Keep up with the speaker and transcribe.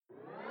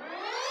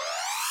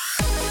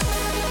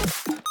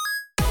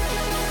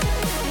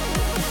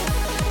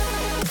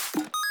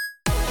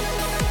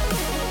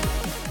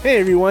Hey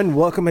everyone,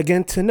 welcome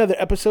again to another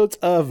episode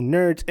of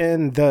Nerds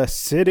in the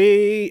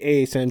City,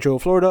 a Central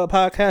Florida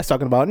podcast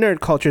talking about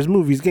nerd cultures,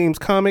 movies, games,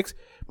 comics,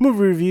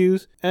 movie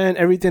reviews, and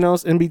everything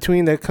else in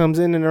between that comes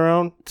in and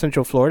around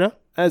Central Florida.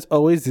 As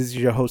always, this is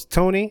your host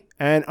Tony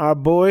and our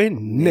boy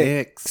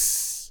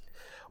Nix.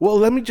 Well,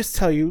 let me just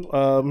tell you,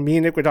 me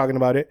and Nick were talking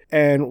about it,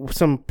 and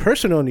some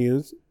personal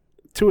news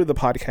to the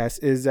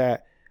podcast is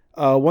that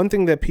one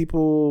thing that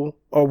people,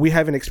 or we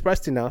haven't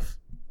expressed enough,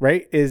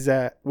 right, is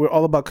that we're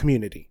all about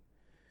community.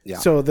 Yeah.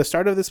 So the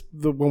start of this,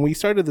 when we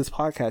started this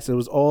podcast, it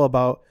was all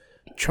about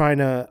trying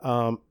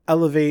to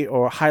elevate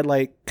or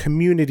highlight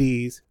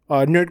communities,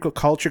 nerd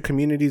culture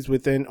communities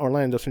within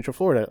Orlando, Central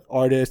Florida,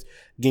 artists,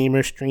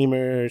 gamers,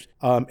 streamers,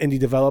 indie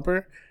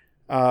developer.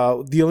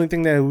 The only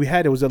thing that we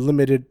had, it was a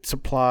limited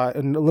supply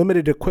and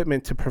limited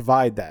equipment to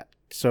provide that.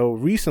 So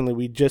recently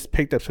we just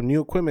picked up some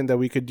new equipment that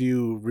we could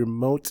do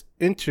remote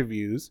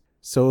interviews.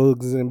 So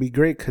it's going to be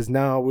great because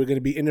now we're going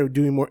to be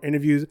doing more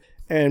interviews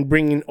and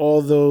bringing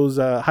all those,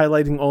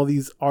 highlighting all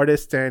these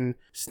artists. And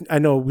I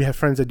know we have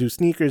friends that do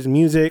sneakers,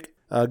 music,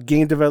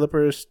 game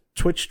developers,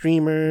 Twitch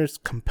streamers,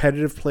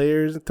 competitive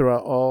players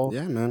throughout all.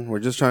 Yeah, man. We're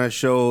just trying to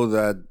show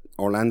that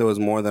Orlando is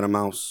more than a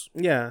mouse.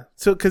 Yeah.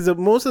 So, because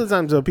most of the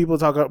times people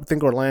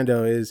think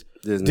Orlando is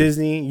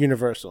Disney,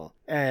 Universal.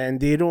 And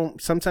they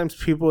don't, sometimes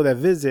people that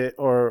visit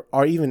or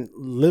even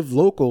live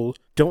local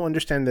don't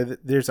understand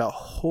that there's a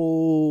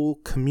whole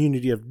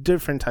community of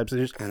different types of,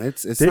 and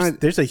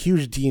there's a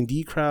huge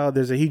D&D crowd.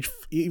 There's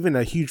even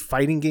a huge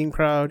fighting game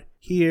crowd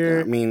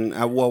here. I mean,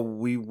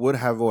 we would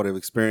have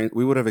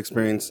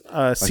experienced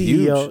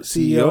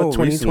CEO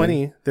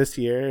 2020 this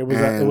year. It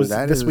was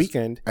this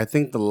weekend. I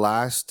think the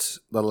last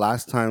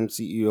time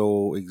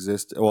CEO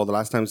existed, well, the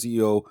last time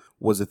CEO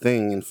was a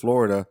thing in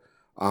Florida,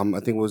 I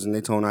think it was in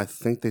Daytona. I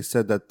think they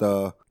said that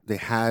they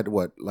had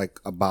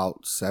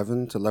about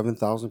 7,000 to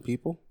 11,000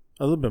 people.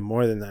 A little bit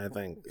more than that, I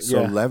think.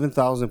 So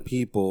 11,000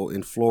 people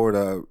in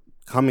Florida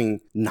coming,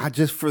 not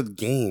just for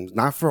games,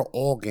 not for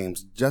all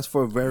games, just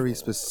for a very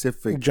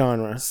specific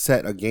genre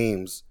set of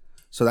games.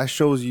 So that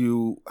shows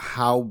you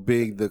how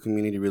big the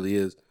community really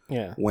is.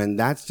 Yeah. When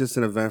that's just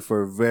an event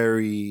for a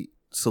very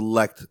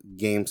select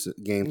game type.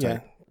 Yeah.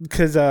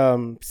 Because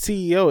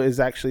CEO is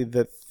actually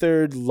the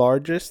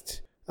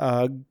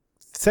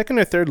second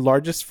or third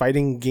largest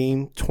fighting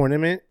game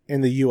tournament in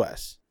the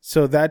U.S.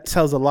 So that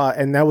tells a lot.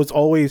 And that was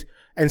always...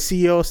 And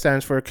CEO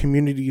stands for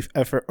Community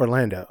Effort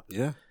Orlando.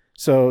 Yeah.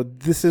 So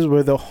this is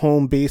where the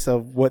home base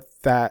of what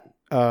that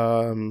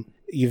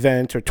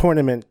event or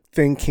tournament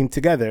thing came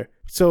together.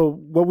 So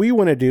what we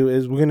want to do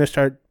is we're going to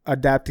start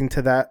adapting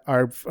to that.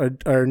 Our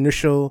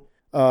initial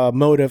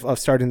motive of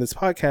starting this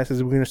podcast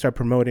is we're going to start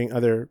promoting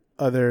other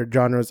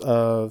genres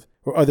or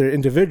other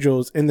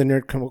individuals in the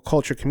nerd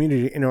culture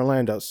community in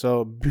Orlando.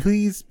 So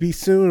please be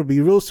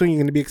real soon. You're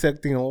going to be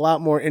expecting a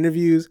lot more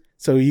interviews.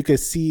 So you can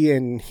see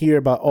and hear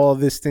about all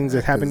these things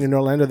that happen in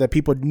Orlando that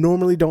people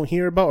normally don't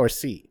hear about or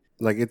see.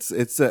 Like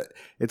it's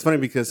funny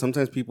because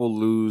sometimes people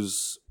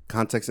lose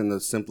context in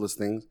the simplest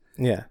things.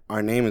 Yeah.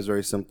 Our name is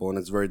very simple and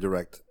it's very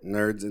direct.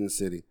 Nerds in the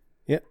City.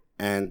 Yep.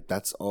 And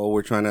that's all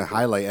we're trying to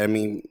highlight. I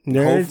mean,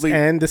 nerds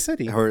and the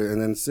city.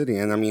 And then city.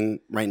 And I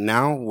mean, right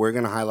now we're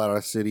going to highlight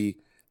our city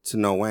to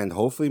no end.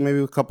 Hopefully maybe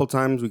a couple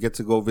times we get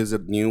to go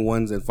visit new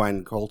ones and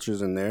find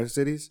cultures in their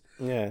cities.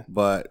 Yeah.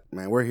 But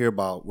man, we're here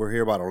about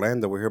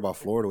Orlando, we're here about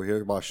Florida, we're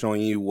here about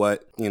showing you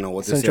what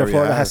this Central area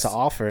Florida has to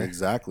offer.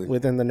 Exactly.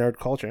 Within the nerd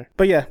culture.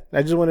 But yeah,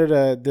 I just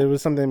wanted there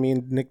was something me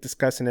and Nick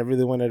discussed and I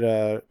really wanted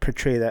to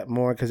portray that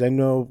more because I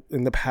know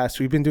in the past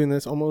we've been doing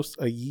this almost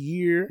a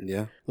year.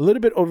 Yeah. A little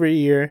bit over a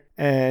year.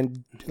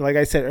 And like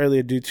I said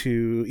earlier, due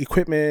to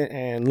equipment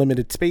and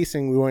limited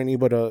spacing, we weren't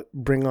able to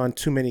bring on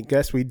too many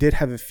guests. We did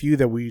have a few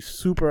that we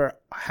super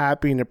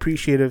happy and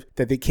appreciative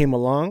that they came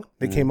along.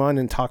 They came on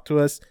and talked to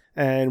us.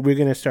 And we're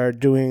going to start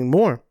doing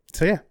more.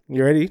 So yeah,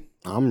 you ready?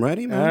 I'm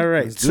ready, man. All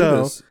right.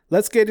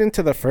 Let's get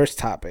into the first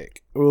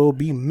topic. It will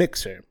be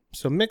Mixer.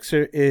 So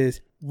Mixer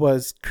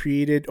was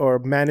created or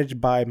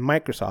managed by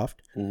Microsoft,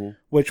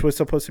 which was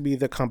supposed to be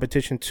the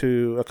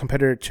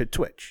competitor to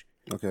Twitch.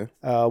 Okay.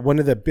 One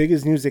of the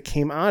biggest news that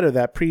came out of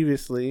that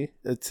previously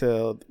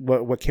to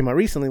what came out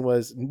recently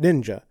was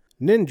Ninja.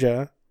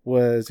 Ninja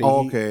was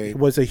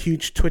a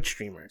huge Twitch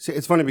streamer. See,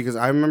 it's funny because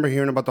I remember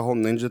hearing about the whole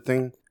Ninja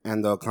thing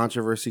and the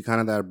controversy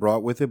kind of that it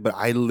brought with it, but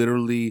I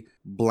literally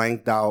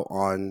blanked out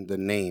on the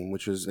name,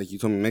 which was like you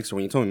told me Mixer.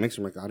 When you told me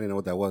Mixer, I'm like, I didn't know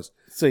what that was.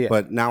 So yeah,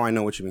 but now I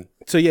know what you mean.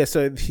 So yeah,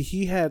 so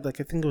he had I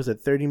think it was a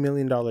 $30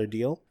 million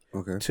deal.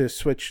 Okay. To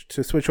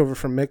switch over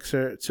from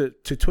Mixer to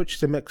Twitch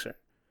to Mixer.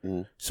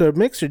 So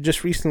Mixer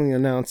just recently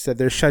announced that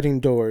they're shutting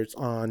doors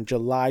on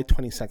July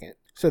 22nd.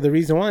 So the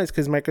reason why is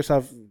because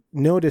Microsoft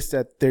noticed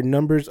that their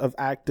numbers of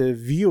active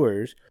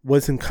viewers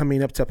wasn't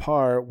coming up to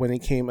par when it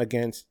came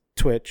against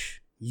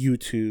Twitch,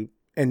 YouTube,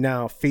 and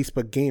now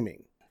Facebook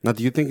Gaming. Now,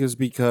 do you think it's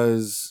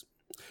because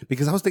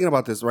I was thinking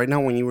about this right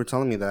now when you were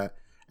telling me that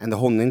and the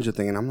whole Ninja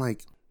thing, and I'm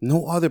like,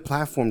 no other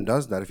platform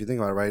does that if you think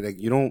about it, right? Like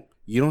you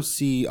don't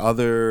see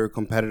other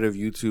competitive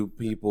YouTube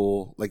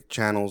people like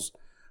channels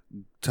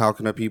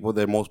talking to people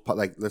that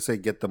like, let's say,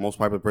 get the most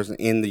popular person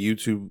in the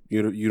YouTube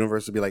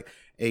universe to be like,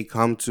 hey,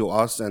 come to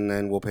us and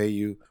then we'll pay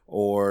you,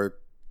 or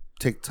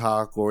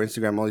TikTok or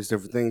Instagram, all these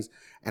different things.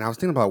 And I was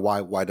thinking about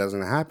why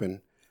doesn't it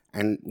happen?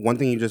 And one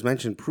thing you just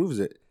mentioned proves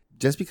it.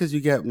 Just because you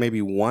get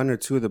maybe one or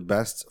two of the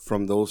best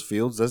from those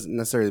fields doesn't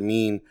necessarily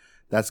mean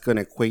that's going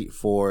to equate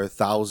for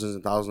thousands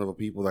and thousands of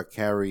people that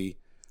carry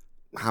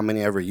how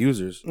many ever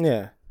users.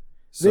 Yeah.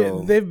 So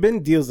They've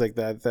been deals like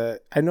that.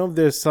 That I know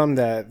there's some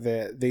that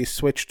they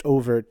switched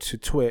over to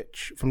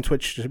Twitch, from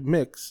Twitch to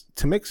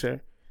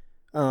Mixer,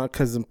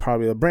 because of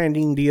probably the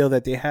branding deal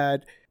that they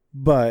had.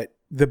 But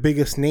the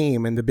biggest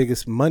name and the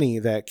biggest money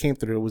that came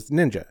through was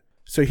Ninja.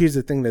 So here's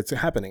the thing that's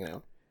happening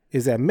now,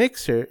 is that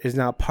Mixer is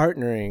now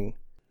partnering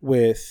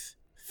with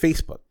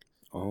Facebook.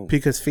 Oh.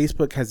 Because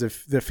Facebook has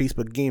their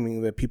Facebook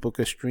gaming that people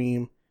could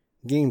stream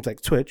games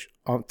like Twitch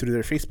on through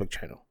their Facebook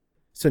channel.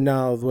 So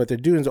now what they're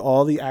doing is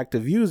all the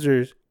active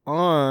users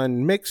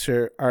on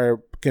Mixer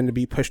are going to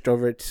be pushed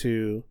over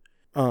to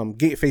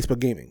Facebook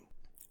Gaming.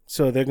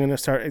 So they're going to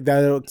start,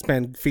 that'll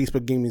expand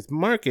Facebook Gaming's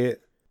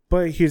market.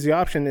 But here's the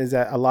option, is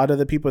that a lot of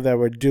the people that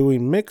were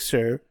doing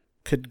Mixer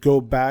could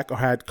go back or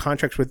had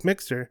contracts with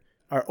Mixer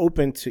are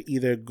open to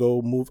either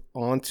go move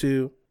on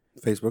to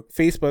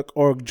Facebook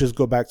or just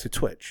go back to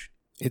Twitch.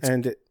 It's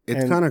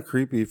kind of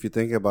creepy if you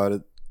think about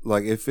it.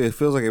 Like, it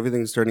feels like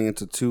everything's turning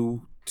into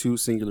two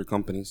singular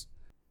companies.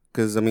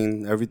 Because,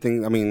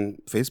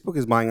 Facebook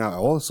is buying out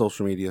all the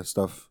social media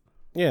stuff.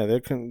 Yeah,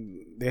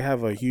 they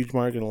have a huge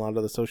market in a lot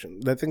of the social.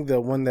 I think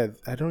the one that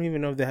I don't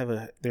even know if they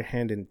have their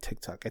hand in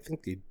TikTok. I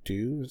think they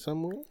do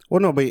somewhere. Well,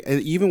 no, but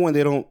even when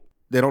they don't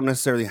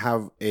necessarily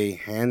have a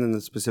hand in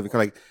the specific,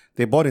 like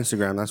they bought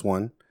Instagram, that's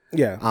one.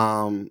 Yeah.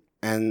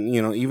 And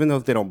even though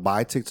if they don't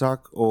buy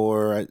TikTok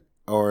or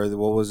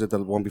what was it,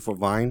 the one before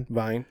Vine,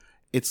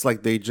 it's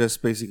like they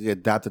just basically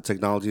adapt the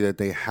technology that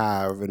they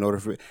have in order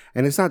for,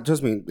 and it's not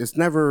just it's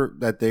never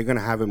that they're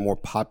gonna have it more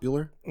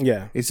popular.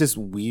 Yeah, it's just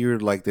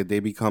weird, like that they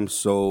become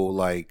so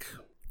like,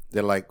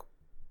 they're like,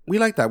 we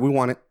like that, we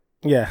want it.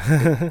 Yeah.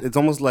 It's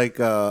almost like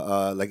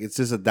it's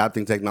just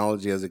adapting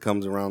technology as it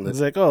comes around. It's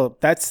like, oh,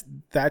 that's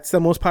the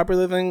most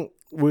popular thing,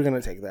 we're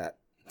gonna take that,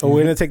 or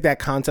we're gonna take that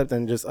concept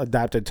and just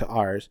adapt it to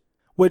ours.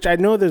 Which I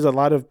know there's a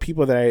lot of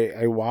people that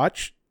I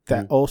watch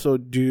that also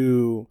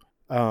do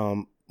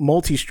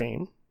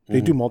multi-stream.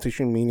 They do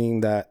multi-stream,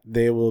 meaning that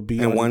they will be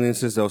in one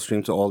instance they'll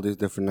stream to all these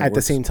different networks at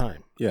the same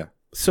time. Yeah.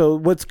 So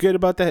what's good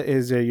about that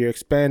is that you're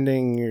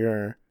expanding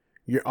your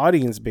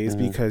audience base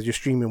because you're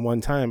streaming one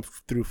time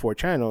through 4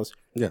 channels.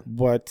 Yeah.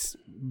 What's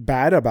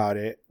bad about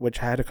it,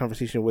 which I had a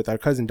conversation with our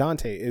cousin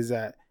Dante, is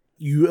that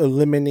you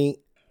eliminate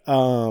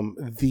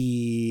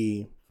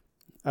the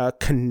I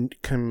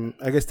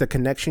guess the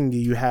connection that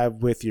you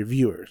have with your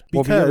viewers.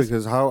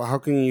 Because how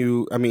can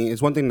you? I mean,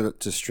 it's one thing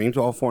to stream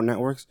to all 4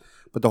 networks,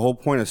 but the whole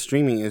point of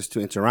streaming is to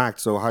interact.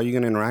 So how are you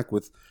going to interact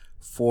with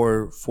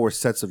four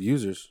sets of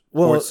users,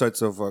 4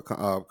 sets of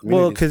communities?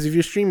 Well, because if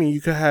you're streaming,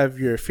 you could have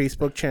your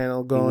Facebook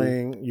channel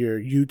going, your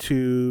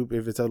YouTube,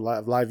 if it's a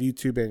live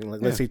YouTube,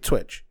 and let's say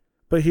Twitch.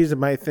 But here's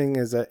my thing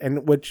is that,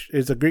 and which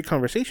is a great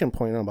conversation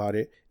point about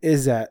it,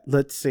 is that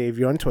let's say if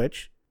you're on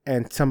Twitch.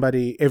 And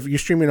somebody, if you're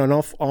streaming on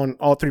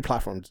all 3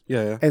 platforms,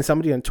 and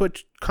somebody on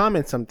Twitch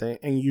comments something,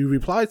 and you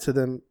reply to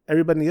them,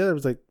 everybody in the other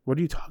was like, "What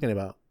are you talking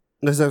about?"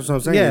 That's what I'm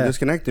saying. Yeah. You're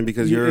disconnecting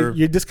because you're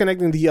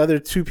disconnecting the other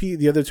two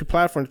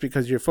platforms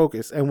because you're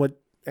focused,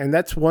 and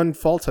that's one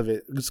fault of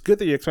it. It's good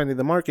that you're expanding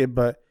the market,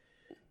 but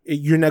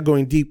you're not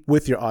going deep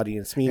with your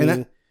audience,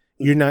 meaning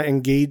you're not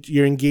engaged.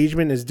 Your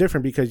engagement is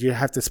different because you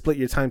have to split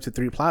your time to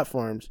 3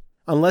 platforms,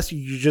 unless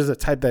you're just a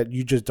type that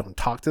you just don't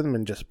talk to them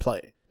and just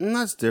play. And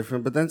that's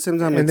different, but then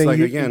sometimes it's like,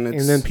 and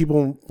then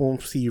people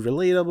won't see you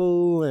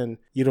relatable, and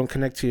you don't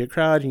connect to your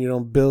crowd, and you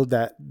don't build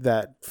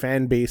that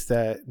fan base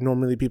that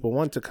normally people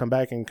want to come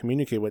back and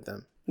communicate with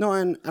them. No,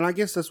 and I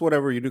guess that's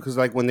whatever you do, because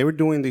like when they were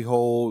doing the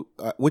whole,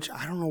 which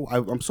I don't know,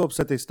 I'm so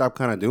upset they stopped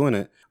kind of doing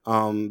it.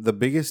 The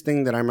biggest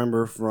thing that I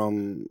remember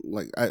from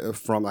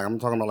I'm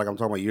talking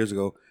about years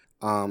ago,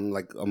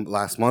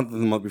 last month, the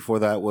month before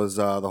that was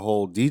the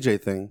whole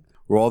DJ thing.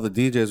 Where all the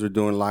DJs were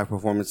doing live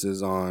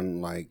performances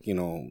on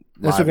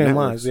Instagram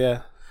Live,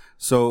 yeah.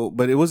 So,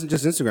 but it wasn't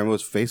just Instagram; it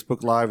was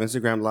Facebook Live,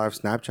 Instagram Live,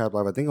 Snapchat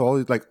Live. I think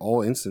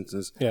all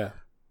instances. Yeah.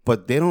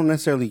 But they don't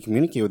necessarily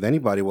communicate with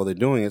anybody while they're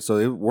doing it, so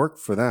it worked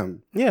for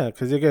them. Yeah,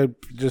 because they could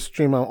just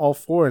stream on all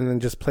 4 and then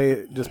just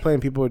play,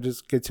 and people would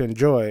just get to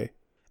enjoy.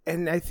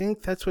 And I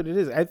think that's what it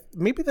is.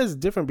 Maybe that's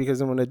different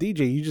because when a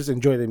DJ, you just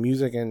enjoy the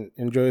music and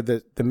enjoy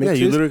the mixes.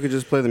 Yeah, you literally could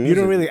just play the music.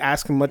 You don't really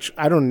ask him much.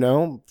 I don't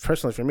know.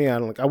 Personally, for me, I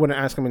wouldn't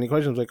ask him any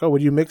questions like, "Oh,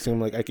 what are you mixing?"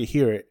 I'm like, I could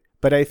hear it.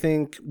 But I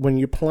think when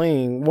you're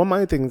playing, one of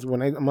my things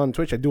when I'm on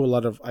Twitch, I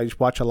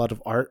watch a lot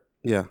of art.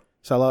 Yeah.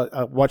 So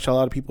I watch a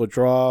lot of people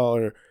draw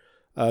or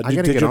I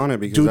gotta get on it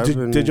because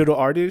digital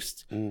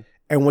artists.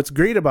 And what's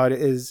great about it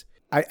is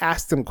I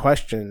ask them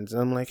questions.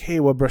 And I'm like,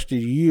 "Hey, what brush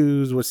did you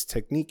use? What's the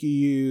technique you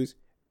use?"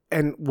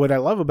 And what I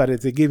love about it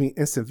is they give me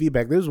instant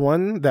feedback. There's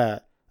one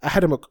that I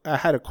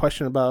had a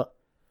question about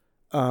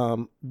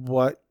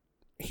what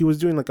he was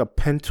doing like a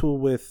pen tool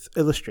with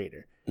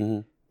Illustrator.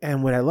 Mhm.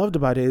 And what I loved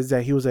about it is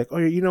that he was like, oh,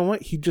 you know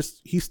what?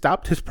 He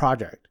stopped his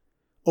project,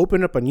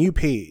 opened up a new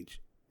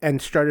page,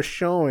 and started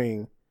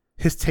showing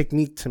his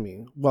technique to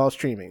me while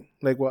streaming.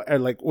 Like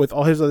with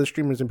all his other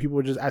streamers, and people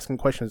were just asking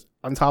questions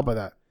on top of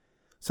that.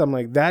 So I'm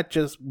like, that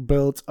just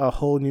built a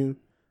whole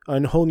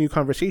new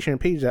conversation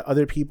page that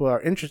other people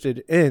are interested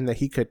in that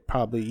he could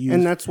probably use.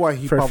 And that's why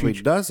he probably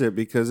does it,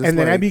 because it's and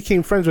then I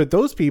became friends with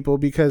those people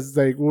because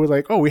like we're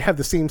like, oh, we have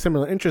the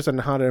similar interests on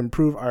how to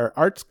improve our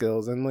art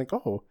skills. And like,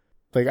 oh,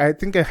 like I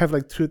think I have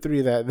like 2 or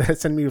 3 that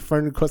sent me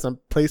friend requests on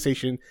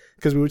PlayStation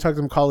because we were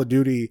talking Call of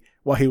Duty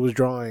while he was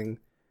drawing.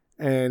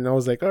 And I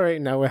was like, all right,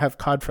 now we have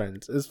COD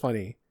friends. It's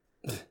funny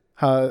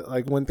how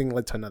like one thing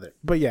led to another.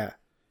 But yeah,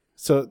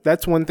 so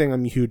that's one thing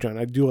I'm huge on.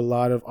 I do a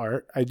lot of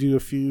art. I do a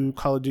few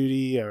Call of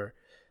Duty or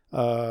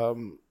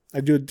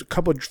I do a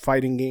couple of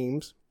fighting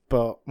games,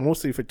 but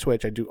mostly for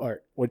Twitch, I do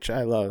art, which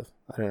I love.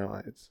 I don't know.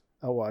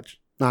 I'll watch.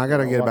 No, I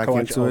gotta get back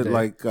into it.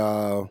 Like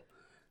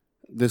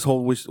this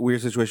whole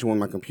weird situation with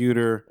my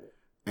computer,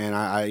 and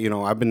I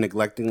I've been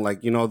neglecting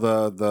like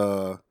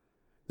the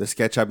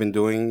sketch I've been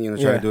doing. Trying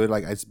to do it.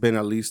 Like it's been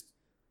at least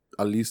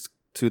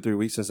 2-3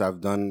 weeks since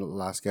I've done the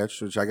last sketch,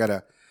 which I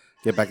gotta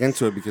get back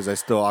into it because I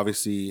still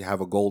obviously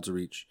have a goal to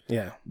reach.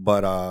 Yeah.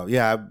 But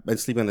I've been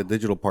sleeping on the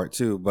digital part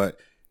too. But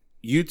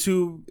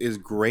YouTube is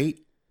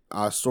great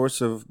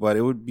source of, but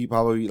it would be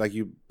probably like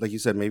you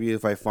said, maybe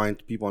if I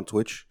find people on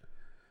Twitch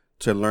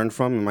to learn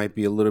from, it might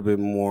be a little bit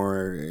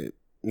more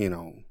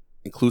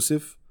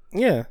inclusive.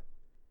 Yeah.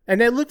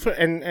 And I look for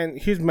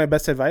and here's my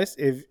best advice: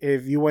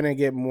 if you want to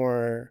get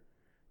more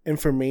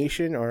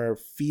information or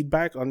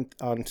feedback on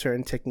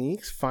certain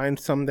techniques, find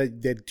some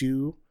that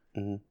do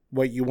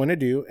what you want to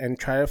do and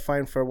try to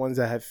find for ones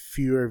that have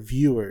fewer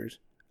viewers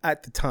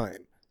at the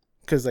time,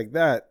 because like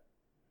that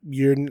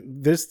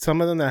there's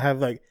some of them that have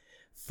like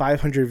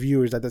 500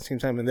 viewers at the same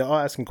time and they're all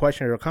asking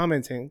questions or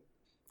commenting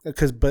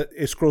but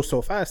it scrolls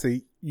so fast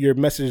that your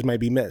messages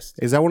might be missed.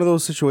 Is that one of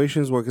those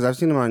situations where, because I've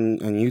seen them on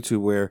YouTube,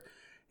 where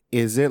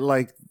is it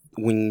like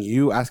when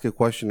you ask a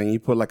question and you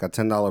put like a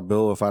 $10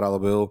 bill or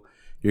 $5 bill,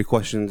 your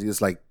question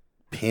is like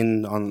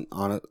pinned on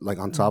it, like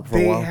on top for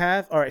a while? They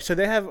have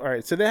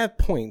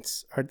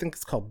points. I think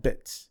it's called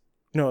bits.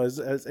 No,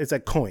 it's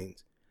like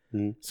coins.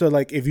 So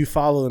like if you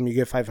follow them, you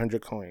get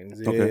 500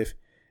 coins. Okay.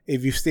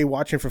 If you stay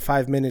watching for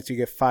 5 minutes, you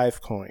get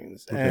 5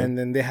 coins. Okay. And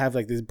then they have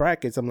like these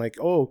brackets. I'm like,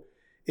 oh,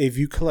 if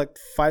you collect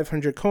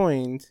 500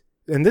 coins,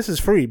 and this is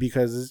free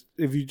because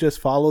if you just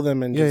follow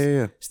them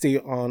and stay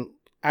on,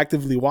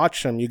 actively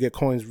watch them, you get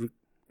coins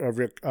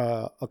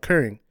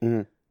occurring.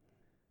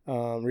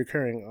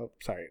 Occurring.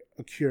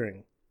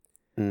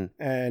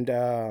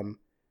 And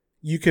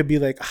you could be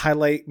like,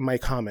 highlight my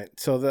comment,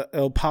 so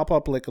it'll pop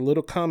up like a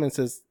little comment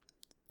says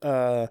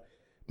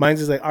mine's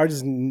is like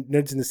artists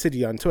Nerds in the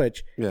City on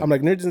Twitch. I'm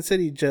like, Nerds in the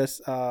City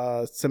just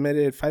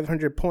submitted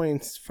 500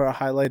 points for a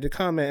highlighted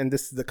comment, and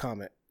this is the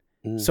comment.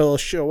 So it'll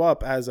show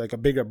up as like a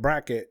bigger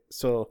bracket,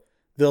 so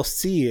they'll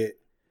see it.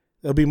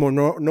 It'll be more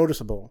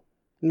noticeable.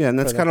 Yeah, and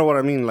that's kind of what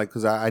I mean. Like,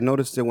 because I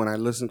noticed it when I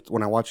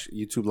watch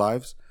YouTube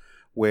lives,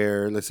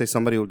 where let's say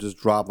somebody will just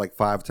drop like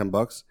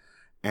 $5-10,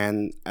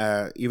 and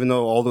even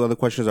though all the other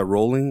questions are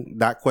rolling,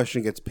 that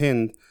question gets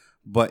pinned,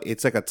 but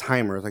it's like a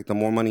timer. It's like the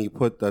more money you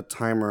put, the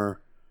timer,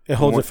 it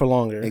holds it for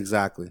longer.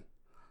 Exactly.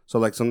 So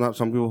like some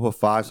people put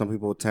 5, some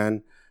people put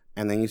 10,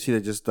 and then you see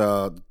that just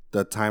the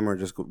timer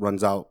just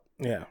runs out.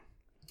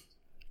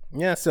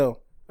 Yeah.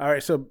 So all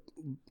right. So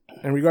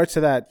in regards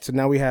to that, so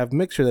now we have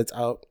Mixer that's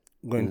out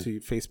going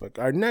to Facebook.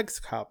 Our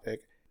next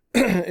topic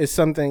is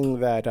something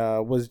that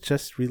was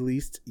just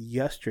released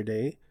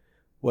yesterday.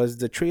 Was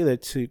the trailer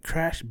to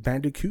Crash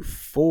Bandicoot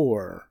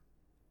 4?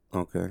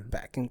 Okay.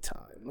 Back in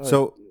Time.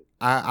 So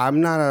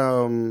I'm not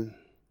I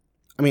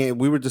mean,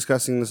 we were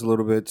discussing this a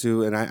little bit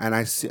too, and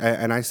I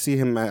see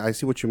him. I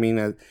see what you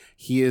mean.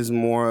 He is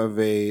more of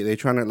they're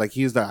trying to like,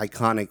 he's the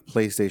iconic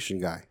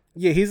PlayStation guy.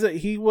 Yeah,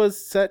 he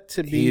was set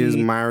to be. He is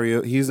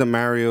Mario. He's the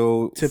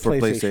Mario for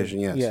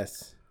PlayStation.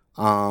 Yes.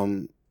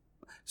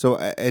 So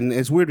and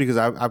it's weird because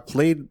I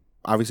played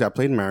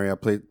Mario.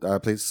 I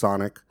played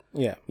Sonic.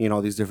 Yeah.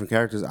 These different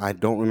characters. I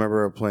don't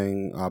remember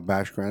playing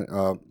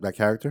that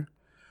character.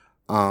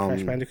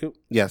 Crash Bandicoot.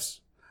 Yes.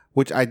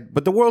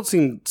 But the world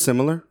seemed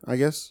similar, I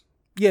guess.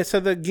 Yeah. So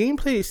the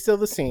gameplay is still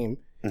the same.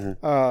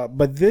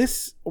 But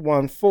this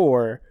one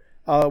where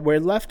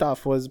it left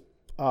off was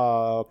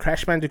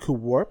Crash Bandicoot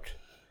Warped,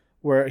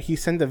 where he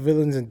sent the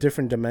villains in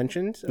different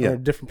dimensions or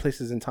different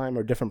places in time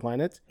or different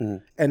planets.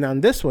 And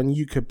on this one,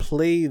 you could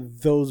play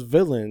those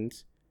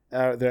villains.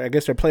 I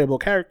guess they're playable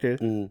characters,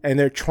 and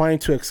they're trying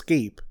to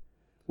escape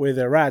where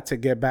they're at to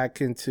get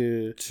back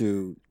into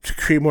to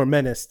create more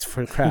menace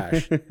for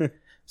Crash.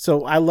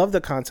 So I love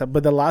the concept,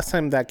 but the last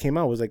time that came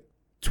out was like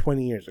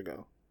 20 years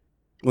ago.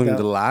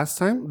 The last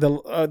time?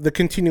 The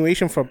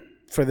continuation for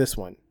this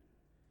one.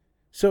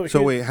 So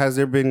wait, has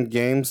there been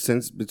games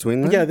since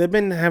between them? Yeah, they've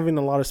been having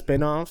a lot of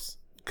spin-offs,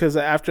 because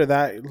after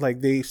that,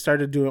 like, they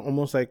started doing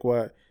almost like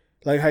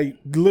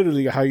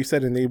how you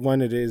said, and they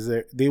wanted is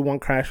they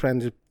want Crash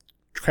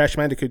Crash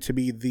Bandicoot to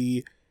be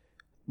the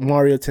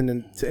Mario to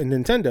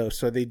Nintendo.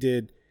 So they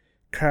did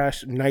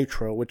Crash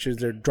Nitro, which is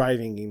their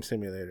driving game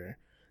simulator.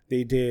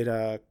 They did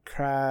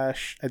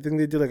Crash. I think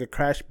they did like a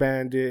Crash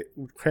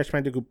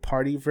Bandicoot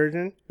Party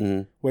version,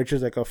 which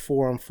is like a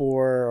 4-on-4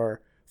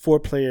 or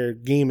 4-player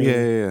gaming.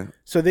 Yeah.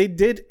 So they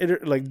did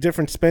like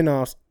different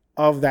spin-offs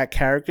of that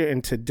character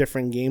into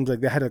different games. Like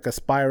they had like a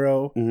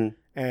Spyro,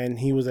 and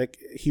he was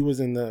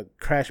in the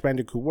Crash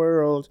Bandicoot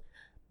world,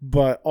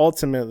 but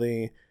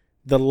ultimately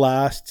the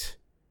last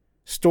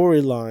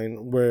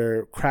storyline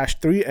where Crash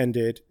 3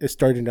 ended is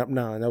starting up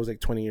now, and that was like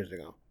 20 years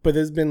ago. But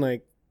there's been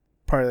like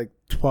probably like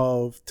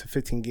 12 to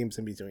 15 games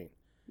in between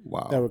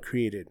that were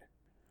created.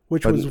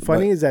 Which was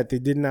funny is that they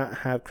did not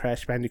have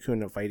Crash Bandicoot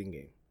in a fighting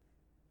game,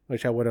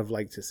 which I would have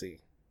liked to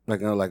see.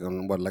 But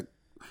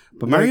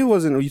Mario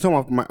wasn't. You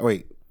talking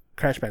about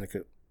Crash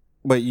Bandicoot?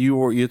 But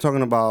you're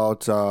talking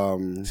about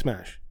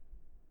Smash.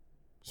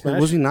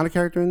 Was he not a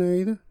character in there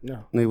either?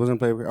 No, he wasn't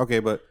playable. Okay,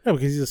 but no,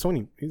 because he's a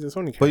Sony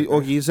character. But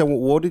okay, you said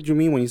what did you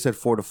mean when you said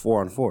 4 to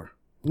 4-on-4?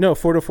 No,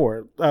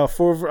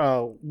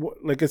 4-to-4.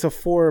 Like it's a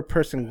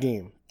 4-person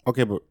game.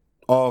 Okay, but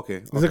okay.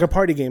 It's like a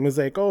party game. It's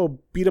like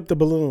beat up the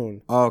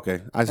balloon. Oh,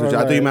 okay. I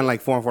thought you meant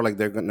like 4-on-4, like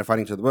they're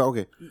fighting each other. But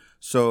okay,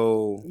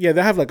 so yeah,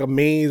 they have like a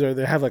maze or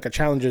they have like a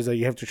challenges that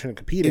you have to try to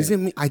compete in. Is it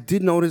me? I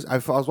did notice. I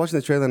was watching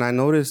the trailer and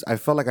I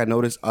felt like I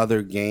noticed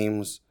other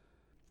games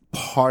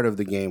part of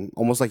the game,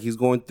 almost like he's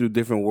going through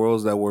different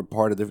worlds that were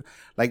part of the.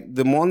 Like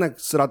the one that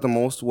stood out the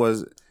most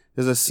was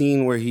there's a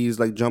scene where he's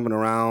like jumping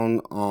around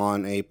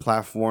on a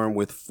platform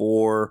with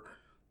 4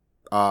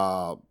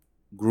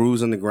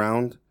 grooves in the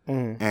ground,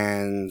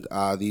 and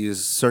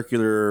these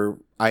circular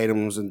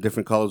items in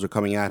different colors are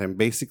coming at him.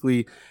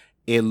 Basically,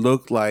 it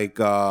looked like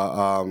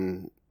Guitar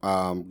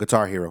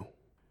Hero.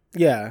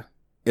 Yeah.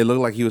 It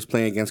looked like he was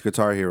playing against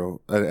Guitar Hero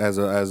as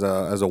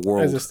a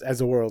world.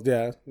 As a world,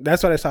 yeah.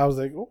 That's what I saw. I was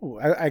like, oh,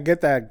 I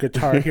get that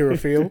Guitar Hero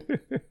feel.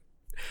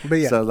 But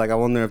yeah. So like, I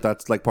wonder if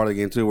that's like part of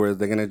the game too, where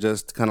they're gonna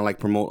just kind of like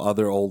promote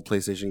other old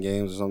PlayStation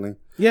games or something.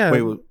 Yeah.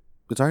 Wait,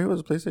 Guitar Hero was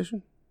a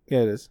PlayStation? Yeah,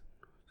 it is.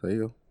 There you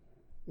go.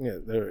 Yeah,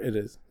 there it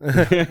is.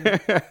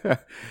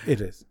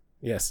 It is.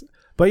 Yes.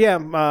 But yeah,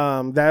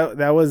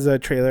 that was a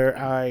trailer.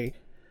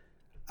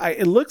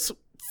 It looks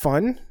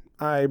fun.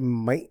 I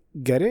might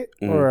get it,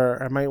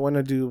 or I might want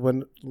to do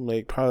one,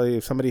 like probably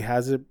if somebody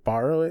has it,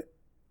 borrow it.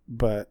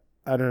 But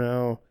I don't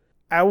know.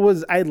 I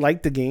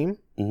liked the game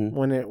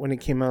when it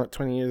came out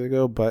 20 years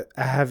ago, but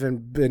I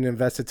haven't been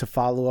invested to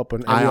follow up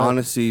on. I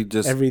honestly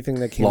just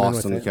everything that came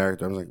lost on the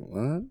character. I was like,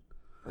 what?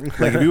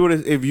 Like if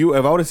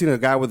I would have seen a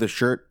guy with a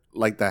shirt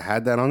like that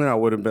had that on there, I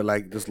would have been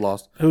like just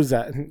lost. Who's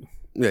that?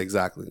 Yeah,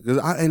 exactly.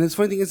 And it's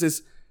funny thing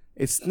is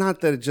it's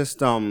not that it just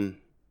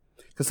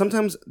because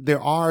sometimes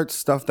there are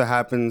stuff that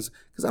happens,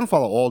 because I don't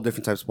follow all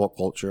different types of pop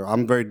culture.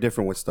 I'm very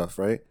different with stuff,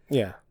 right?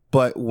 Yeah.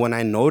 But when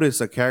I notice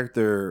a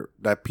character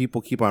that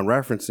people keep on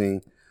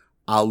referencing,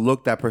 I'll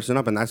look that person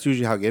up, and that's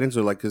usually how I get into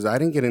it. Like, because I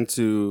didn't get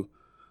into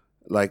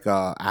like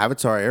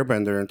Avatar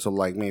Airbender until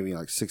like maybe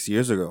like 6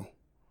 years ago.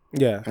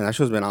 Yeah. And that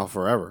show's been out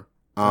forever.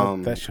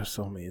 That show's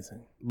so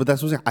amazing. But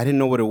that's what I didn't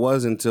know what it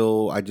was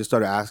until I just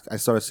I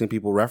started seeing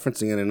people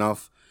referencing it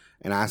enough,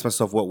 and I asked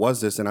myself, what was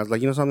this? And I was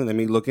like, you know something, let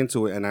me look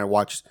into it. And I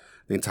watched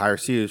the entire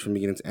series from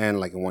beginning to end,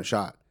 like in one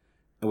shot,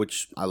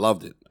 which I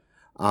loved it.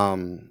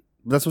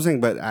 That's what I'm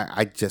saying. But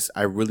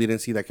I really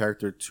didn't see that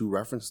character too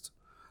referenced,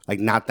 like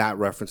not that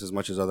referenced as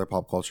much as other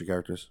pop culture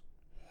characters.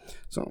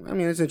 So I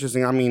mean, it's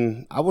interesting. I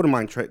mean, I wouldn't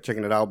mind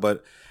checking it out,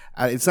 but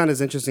it's not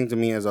as interesting to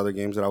me as other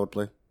games that I would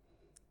play.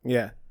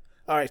 Yeah.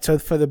 All right. So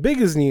for the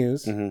biggest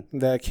news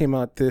that came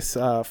out this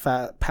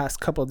past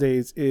couple of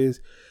days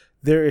is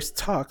there is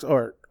talks,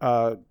 or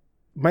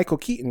Michael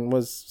Keaton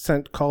was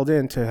called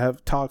in to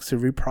have talks to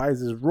reprise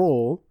his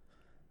role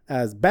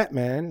as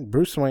Batman,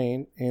 Bruce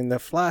Wayne, in the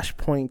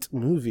Flashpoint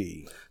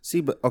movie. See,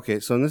 but okay,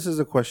 so this is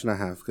a question I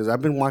have, because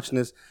I've been watching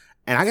this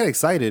and I got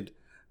excited,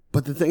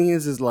 but the thing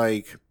is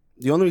like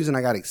the only reason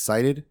I got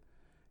excited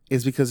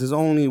is because there's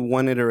only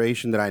one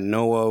iteration that I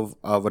know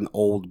of an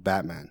old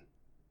Batman.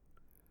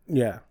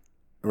 Yeah.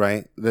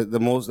 Right? The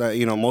most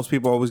most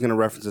people are always going to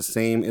reference the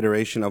same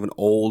iteration of an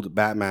old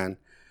Batman,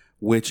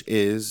 which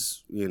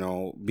is,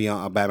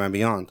 Beyond Batman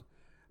Beyond.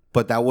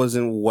 But that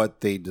wasn't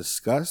what they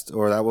discussed,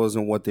 or that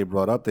wasn't what they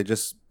brought up. They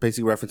just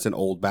basically referenced an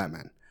old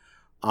Batman.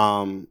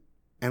 And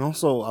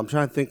also, I'm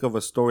trying to think of a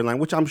storyline,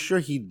 which I'm sure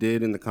he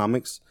did in the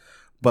comics,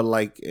 but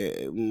like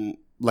in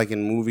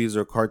movies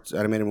or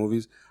animated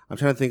movies, I'm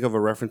trying to think of a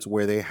reference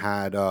where they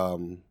had a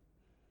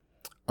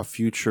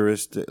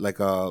futuristic, like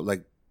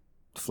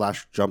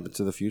Flash jump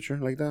into the future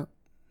like that.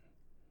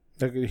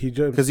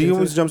 Because he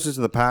always jumps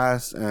into the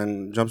past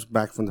and jumps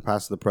back from the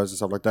past to the present,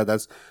 stuff like that.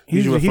 That's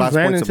usually what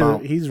Flashpoint's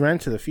about. He's ran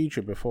to the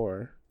future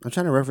before. I'm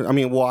trying to reference. I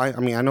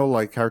mean, I know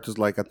like characters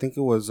like, I think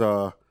it was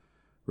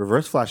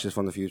Reverse Flashes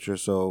from the future.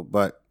 So,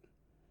 but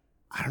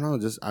I don't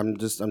know. I'm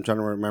trying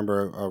to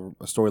remember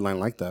a storyline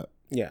like that.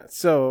 Yeah.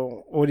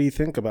 So, what do you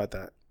think about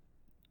that?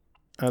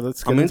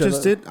 I'm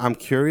interested. I'm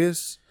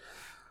curious.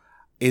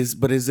 Is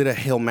it a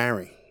Hail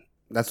Mary?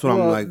 That's what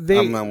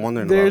I'm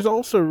wondering There's about.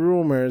 also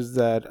rumors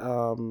that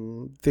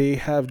they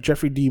have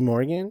Jeffrey D.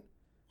 Morgan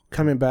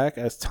coming back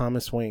as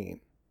Thomas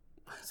Wayne.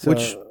 So,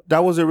 Which,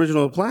 that was the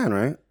original plan,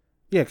 right?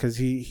 yeah, because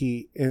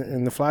he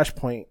in the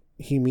Flashpoint,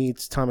 he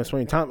meets Thomas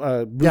Wayne.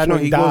 Bruce Wayne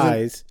he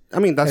dies.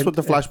 that's what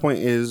the Flashpoint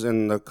is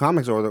in the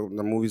comics or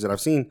the movies that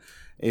I've seen,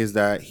 is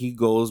that he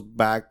goes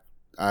back,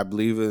 I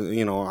believe,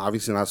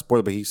 obviously not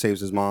spoiler, but he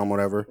saves his mom,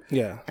 whatever.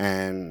 Yeah.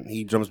 And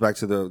he jumps back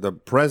to the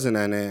present,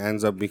 and it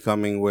ends up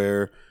becoming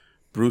where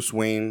Bruce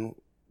Wayne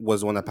was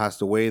the one that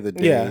passed away the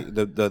day,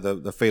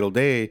 the fatal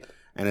day,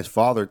 and his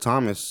father,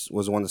 Thomas,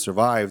 was the one that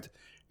survived,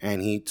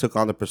 and he took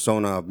on the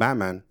persona of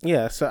Batman.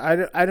 Yeah, so I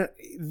don't.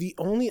 The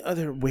only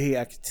other way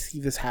I could see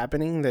this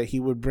happening, that he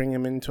would bring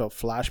him into a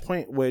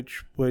Flashpoint,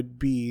 which wouldn't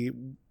be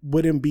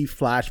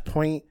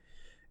Flashpoint,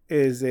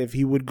 is if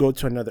he would go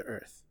to another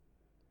Earth,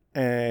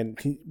 and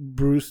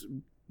Bruce.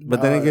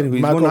 But then again,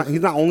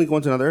 he's not only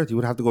going to another Earth. He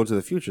would have to go to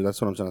the future.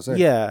 That's what I'm trying to say.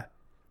 Yeah,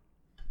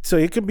 so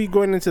he could be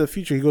going into the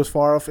future. He goes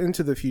far off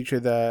into the future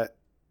that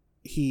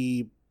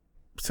he.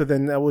 So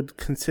then that would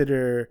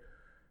consider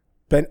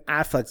Ben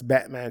Affleck's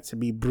Batman to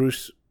be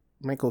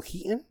Michael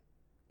Keaton.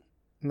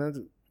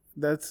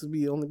 That's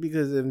the only,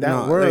 because in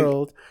that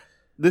world,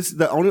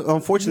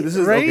 unfortunately, this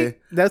is right. Okay.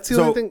 That's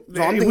the only thing.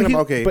 So I'm thinking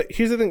about, okay. But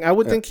here's the thing: I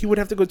would think he would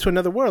have to go to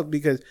another world,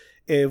 because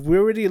if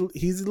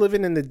he's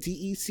living in the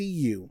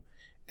DECU,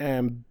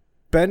 and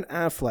Ben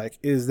Affleck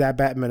is that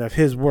Batman of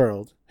his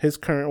world, his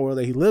current world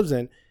that he lives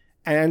in.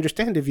 And I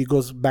understand if he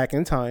goes back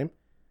in time,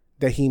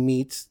 that he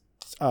meets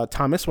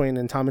Thomas Wayne,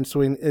 and Thomas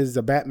Wayne is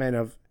the Batman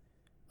of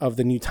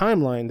the new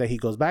timeline that he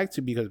goes back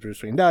to because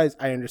Bruce Wayne dies.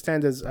 I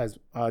understand as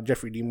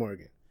Jeffrey D.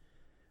 Morgan.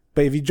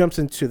 But if he jumps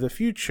into the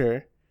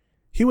future,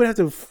 he would have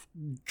to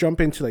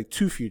jump into like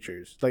two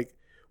futures, like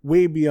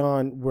way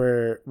beyond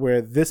where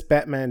this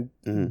Batman,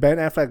 Ben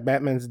Affleck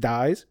Batman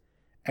dies,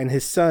 and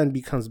his son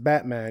becomes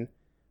Batman,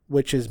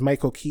 which is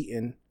Michael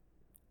Keaton,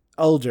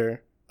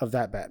 elder of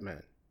that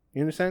Batman.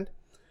 You understand?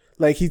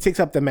 Like, he takes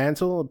up the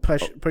mantle,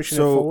 pushing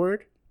it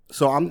forward.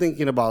 So I'm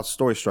thinking about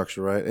story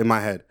structure, right, in my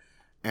head.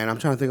 And I'm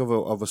trying to think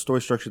of a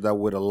story structure that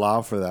would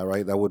allow for that,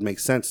 right? That would make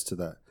sense to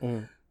that.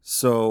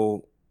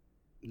 So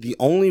the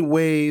only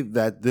way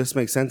that this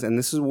makes sense, and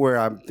this is where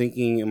I'm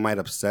thinking it might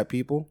upset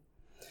people,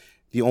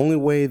 the only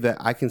way that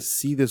I can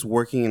see this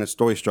working in a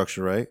story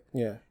structure, right?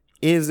 Yeah.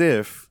 Is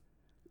if,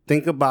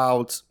 think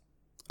about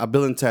a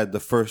Bill and Ted, the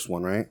first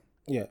one, right?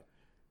 Yeah.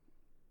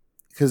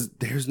 Because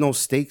there's no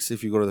stakes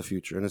if you go to the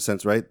future, in a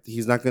sense, right?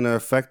 He's not going to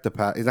affect the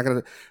past. He's not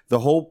going to. The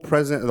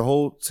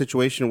whole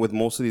situation with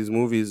most of these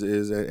movies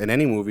is, in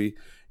any movie,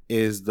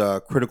 is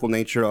the critical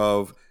nature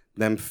of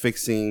them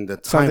fixing the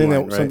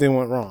timeline. Something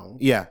went wrong.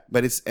 Yeah,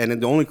 but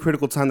the only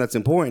critical time that's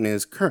important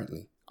is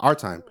currently our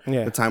time,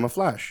 the time of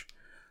Flash.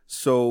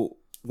 So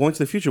going to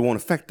the future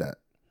won't affect that.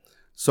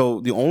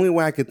 So the only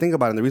way I could think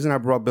about it, and the reason I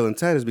brought Bill and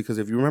Ted, is because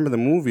if you remember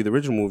the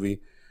original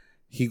movie.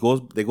 They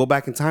go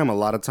back in time a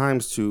lot of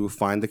times to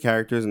find the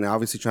characters, and they're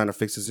obviously trying to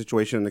fix the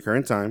situation in the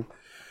current time.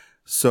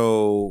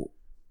 So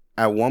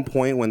at one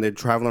point when they're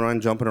traveling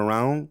around, jumping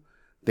around,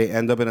 they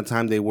end up in a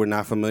time they were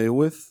not familiar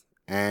with,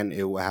 and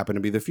it happened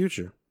to be the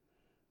future.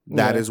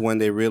 That is when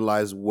they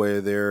realize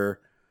where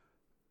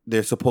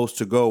they're supposed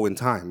to go in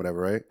time, whatever,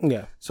 right?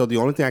 Yeah. So the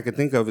only thing I can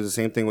think of is the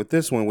same thing with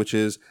this one, which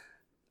is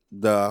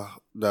the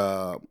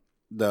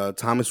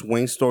Thomas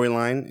Wayne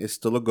storyline is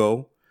still a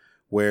go.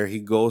 Where he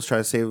goes, try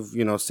to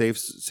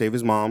save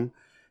his mom.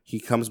 He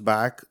comes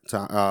back.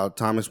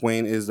 Thomas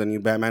Wayne is the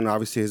new Batman.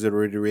 Obviously, his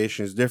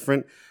iteration is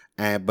different,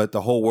 but the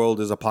whole world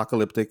is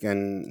apocalyptic,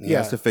 and he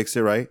has to fix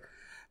it, right?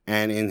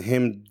 And in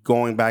him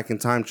going back in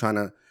time,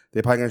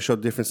 they're probably going to show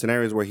different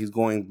scenarios where he's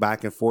going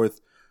back and forth,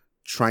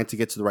 trying to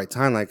get to the right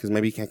timeline, because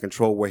maybe he can't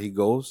control where he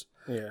goes.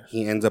 Yeah.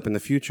 He ends up in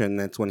the future, and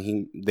that's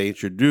when they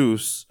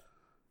introduce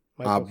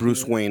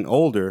Bruce Wayne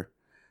older,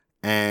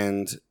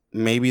 and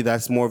maybe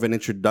that's more of an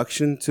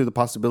introduction to the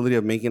possibility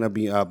of making a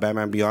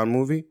Batman Beyond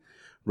movie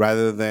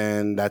rather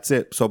than that's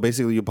it. So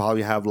basically, you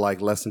probably have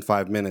like less than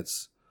 5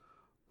 minutes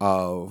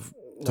of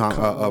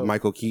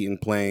Michael Keaton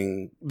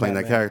playing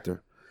that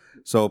character.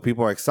 So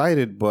people are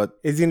excited, but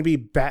is he going to be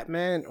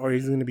Batman or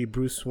is he going to be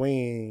Bruce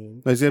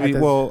Wayne? He's going to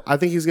be. I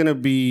think he's going to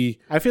be.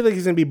 I feel like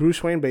he's going to be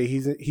Bruce Wayne, but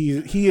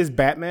he is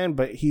Batman,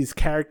 but his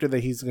character that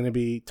he's going to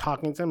be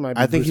talking to him might be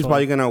I think Bruce he's Wayne.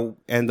 probably going to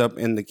end up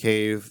in the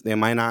cave. They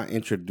might not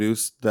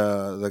introduce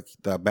the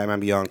Batman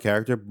Beyond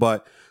character,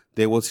 but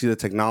they will see the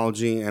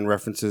technology and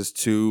references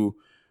to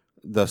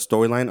the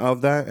storyline of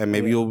that, and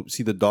maybe you'll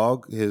see the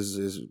dog,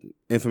 his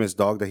infamous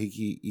dog that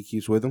he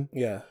keeps with him.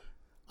 Yeah.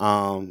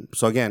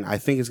 So again, I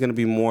think it's going to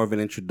be more of an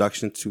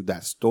introduction to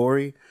that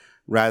story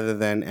rather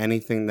than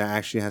anything that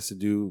actually has to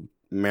do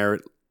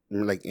merit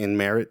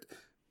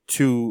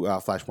to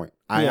Flashpoint.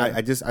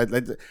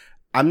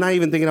 I'm not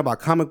even thinking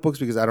about comic books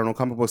because I don't know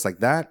comic books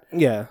like that.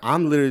 Yeah.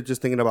 I'm literally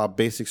just thinking about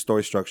basic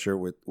story structure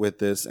with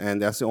this, and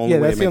that's the only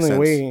way it makes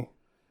sense.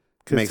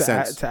 Makes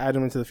sense to add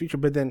him into the future.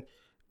 But then,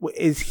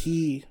 is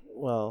he?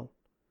 Well,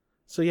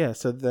 so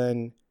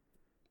then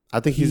I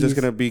think he's just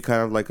gonna be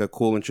kind of like a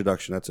cool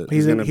introduction. That's it.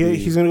 He's gonna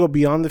go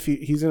beyond the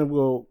future. He's gonna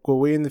go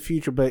way in the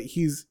future. But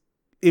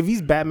if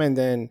he's Batman,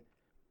 then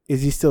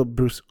is he still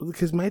Bruce?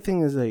 Because my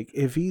thing is like,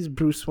 if he's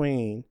Bruce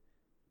Wayne,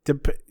 the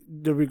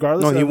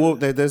regardless. No, he will.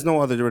 There's no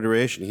other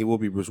iteration. He will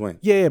be Bruce Wayne.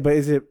 Yeah, but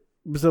is it?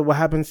 So what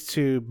happens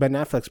to Ben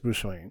Affleck's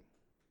Bruce Wayne?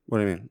 What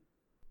do you mean?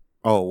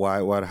 Oh,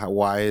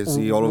 why is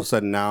he all of a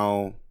sudden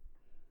now?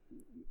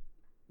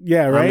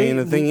 Yeah, right. I mean,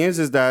 the thing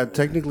is that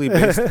technically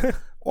based.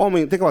 Well, I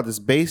mean, think about this.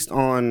 Based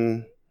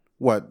on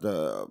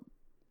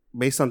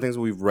based on things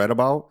we've read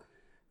about,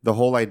 the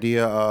whole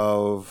idea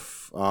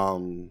of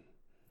Ben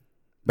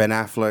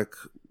Affleck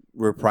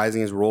reprising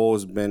his role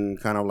has been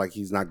kind of like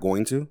he's not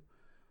going to.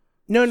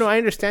 No, I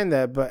understand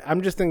that, but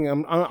I'm just thinking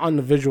I'm on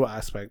the visual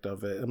aspect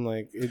of it. I'm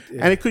like,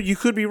 and you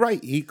could be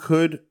right. He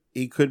could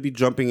be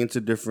jumping into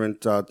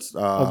different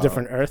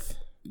different Earth.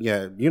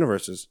 Yeah,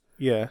 universes.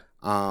 Yeah.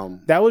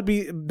 That would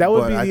be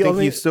I think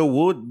he still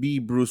would be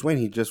Bruce Wayne.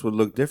 He just would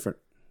look different.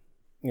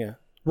 Yeah.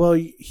 Well,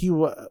 he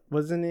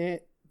wasn't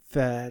it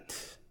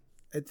that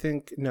I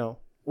think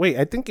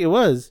I think it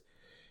was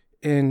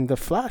in the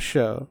Flash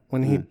show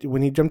when he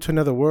jumped to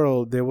another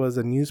world. There was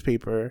a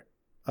newspaper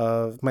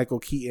of Michael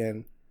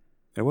Keaton.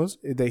 It was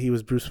that he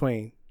was Bruce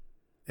Wayne.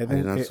 And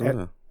then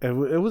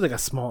it was like a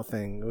small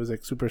thing. It was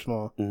like super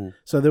small. Mm-hmm.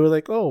 So they were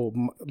like, "Oh,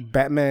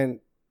 Batman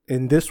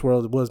in this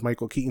world was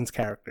Michael Keaton's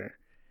character,"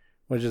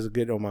 which is a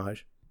good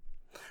homage.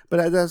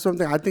 But that's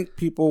something I think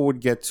people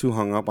would get too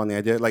hung up on the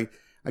idea. Like,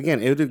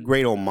 again, it was a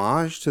great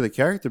homage to the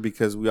character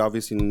because we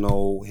obviously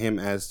know him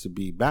as to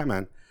be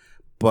Batman.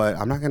 But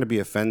I'm not going to be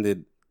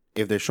offended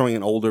if they're showing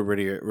an older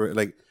video.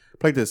 Like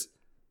this.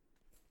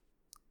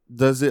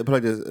 Does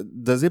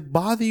it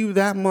bother you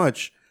that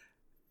much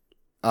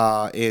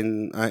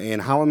in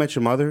How I Met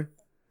Your Mother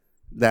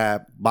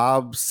that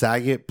Bob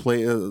Saget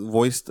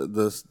voiced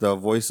the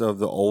voice of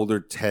the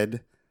older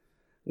Ted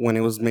when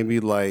it was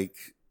maybe like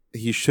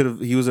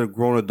he was a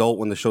grown adult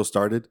when the show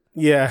started?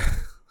 Yeah.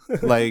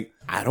 Like,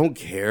 I don't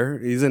care.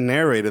 He's a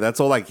narrator. That's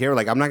all I care.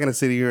 Like, I'm not gonna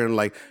sit here and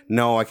like,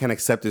 no, I can't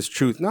accept his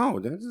truth.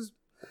 No,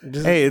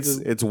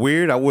 it's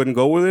weird. I wouldn't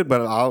go with it,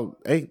 but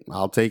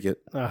I'll take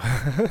it.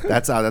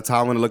 That's how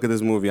I'm gonna look at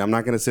this movie. I'm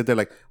not gonna sit there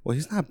like, well,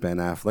 he's not Ben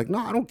Affleck. No,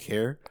 I don't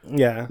care.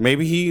 Yeah.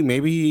 Maybe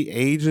he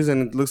ages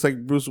and it looks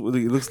like Bruce. He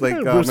looks like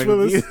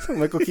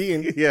Michael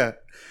Keaton. Yeah.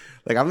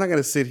 Like, I'm not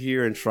gonna sit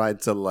here and try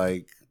to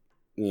like,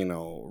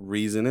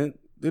 reason it.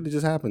 Dude, it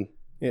just happened.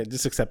 Yeah,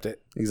 just accept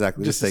it.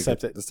 Exactly. Just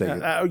accept it. Just take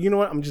it. You know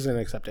what? I'm just gonna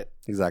accept it.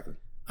 Exactly.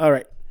 All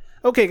right.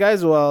 Okay,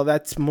 guys. Well,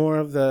 that's more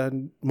of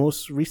the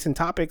most recent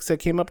topics that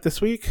came up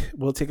this week.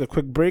 We'll take a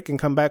quick break and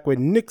come back with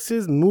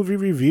Nix's movie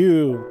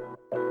review.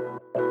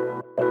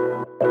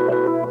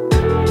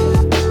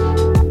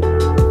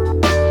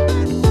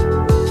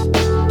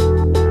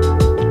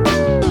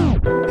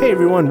 Hey,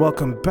 everyone.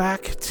 Welcome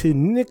back to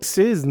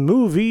Nix's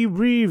movie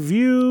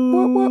review.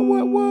 What?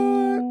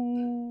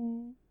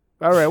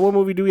 All right. What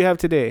movie do we have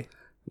today?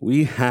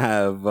 We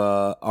have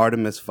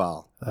Artemis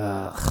Fowl.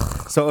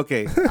 So,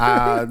 okay,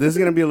 this is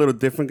going to be a little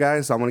different,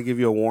 guys, so I'm going to give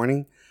you a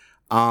warning.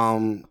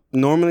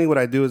 Normally what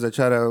I do is I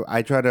try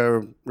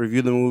to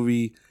review the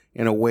movie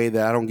in a way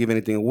that I don't give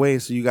anything away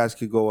so you guys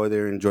could go over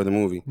there and enjoy the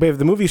movie. But if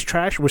the movie's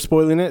trash, we're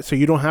spoiling it so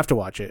you don't have to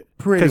watch it.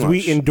 Because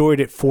we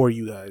endured it for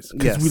you guys.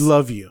 Because we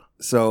love you.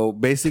 So,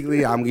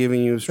 basically, I'm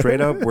giving you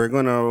straight up, we're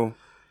going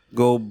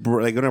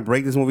to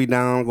break this movie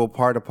down, go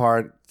part to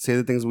part, say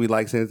the things we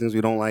like, say the things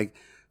we don't like.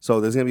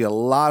 So, there's going to be a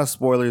lot of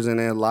spoilers in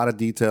it, a lot of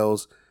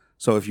details.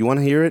 So if you want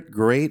to hear it,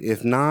 great.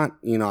 If not,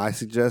 I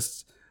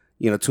suggest,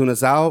 tune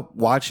us out,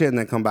 watch it, and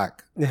then come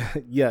back.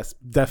 Yes,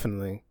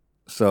 definitely.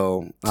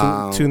 So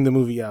tune the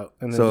movie out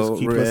and then just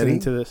keep listening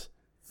to this.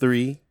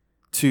 3,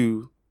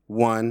 2,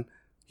 1.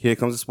 Here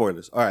comes the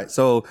spoilers. All right.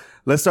 So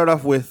let's start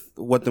off with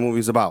what the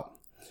movie's about.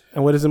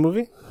 And what is the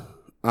movie?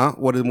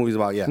 What is the movie's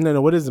about? Yeah.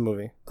 No. What is the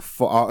movie?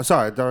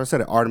 Sorry, I said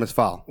it. Artemis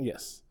Fowl.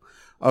 Yes.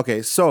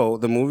 Okay. So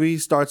the movie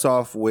starts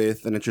off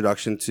with an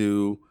introduction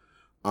to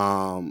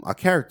a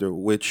character,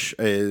 which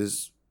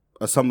is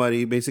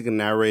somebody basically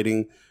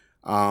narrating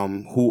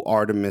who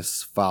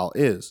Artemis Fowl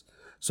is.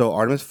 So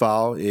Artemis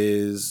Fowl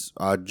is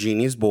a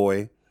genius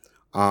boy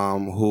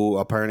who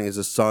apparently is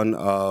the son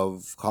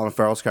of Colin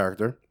Farrell's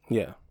character.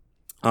 Yeah.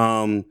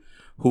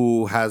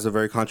 Who has a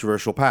very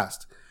controversial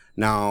past.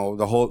 Now,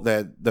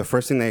 the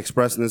first thing they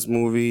express in this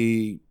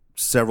movie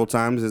several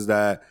times is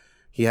that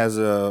he has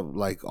a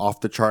off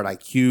the chart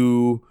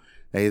IQ.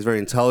 That he's very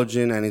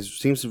intelligent and he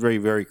seems to be very,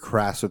 very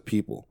crass with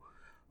people.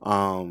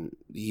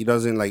 He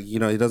doesn't he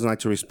doesn't like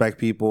to respect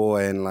people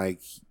and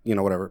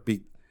whatever.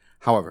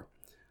 However,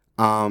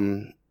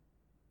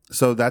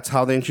 so that's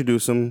how they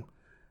introduce him.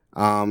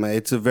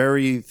 It's a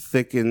very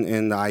thick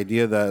in the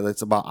idea that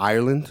it's about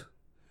Ireland.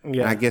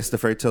 Yeah. And I guess the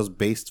fairy tale's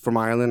based from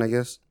Ireland, I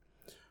guess.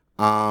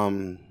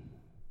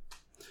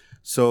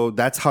 So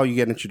that's how you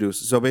get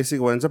introduced. So basically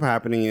what ends up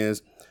happening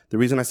is the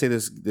reason I say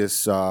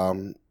this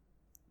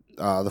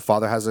the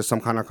father has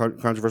some kind of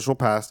controversial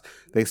past.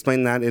 They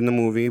explain that in the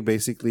movie.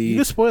 Basically, you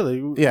can spoil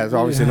it. Yeah,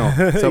 obviously no.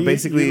 So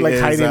basically,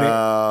 hiding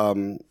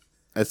it.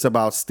 It's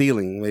about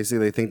stealing.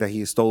 Basically, they think that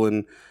he's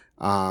stolen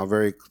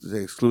very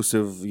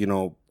exclusive,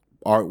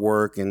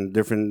 artwork and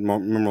different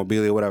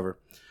memorabilia, whatever.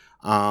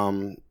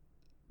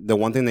 The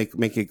one thing they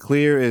make it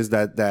clear is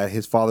that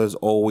his father's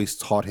always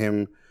taught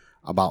him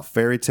about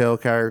fairy tale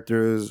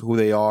characters, who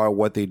they are,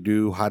 what they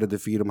do, how to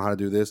defeat them, how to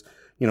do this.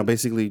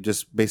 Basically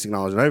just basic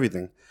knowledge and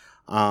everything.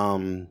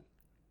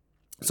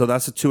 So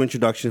that's the 2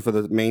 introduction for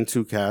the main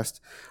 2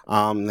 cast.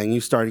 Then you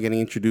start getting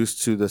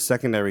introduced to the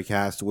secondary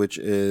cast, which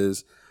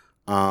is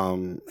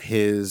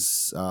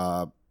his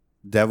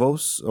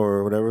Devos,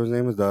 or whatever his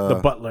name is, the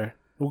butler.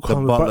 We'll the call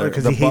him butler,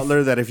 because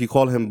that if you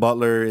call him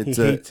Butler, he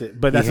hates it.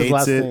 But that's his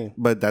last name.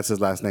 But that's his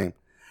last name.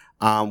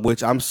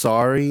 Which I'm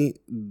sorry,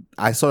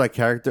 I saw that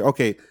character.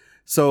 Okay,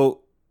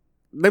 so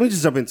let me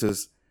just jump into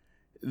this.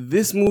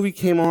 This movie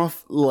came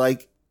off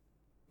like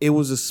it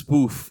was a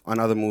spoof on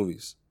other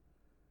movies.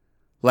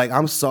 Like,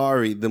 I'm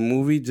sorry, the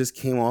movie just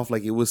came off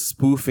like it was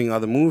spoofing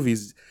other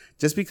movies.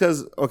 Just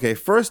because, okay,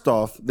 first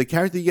off, the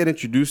character you get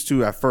introduced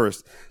to at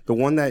first, the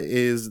one that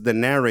is the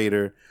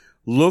narrator,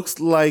 looks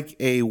like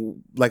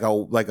like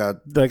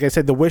I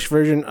said, the Wish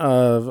version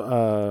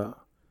of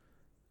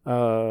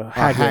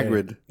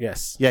Hagrid.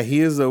 Yes. Yeah,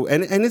 he is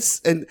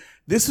and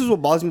this is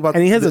what bothers me about.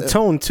 And he has a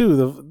tone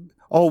too.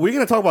 We're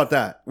gonna talk about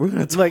that. We're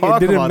gonna talk like it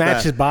didn't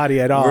match his body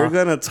at all. We're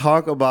gonna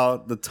talk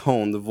about the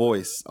tone, the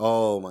voice.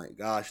 Oh my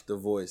gosh, the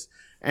voice.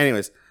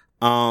 Anyways,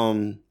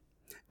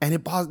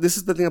 this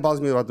is the thing that bothers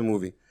me about the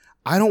movie.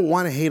 I don't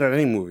want to hate on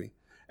any movie,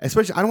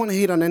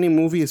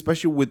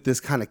 especially with this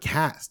kind of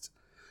cast.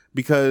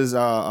 Because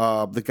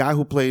the guy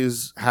who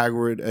plays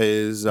Hagrid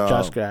is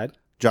Josh Gad.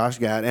 Josh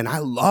Gad, and I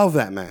love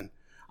that man.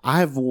 I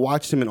have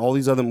watched him in all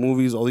these other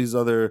movies, all these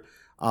other.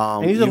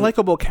 And he's a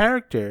likable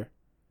character.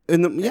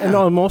 In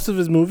most of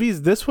his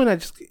movies, this one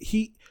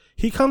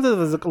he comes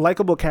as a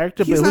likable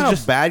character. He's but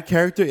not a bad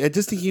character. I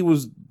just think he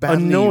was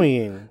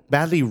annoying,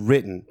 badly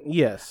written.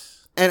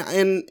 Yes, and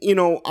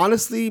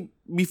honestly,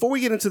 before we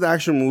get into the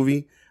actual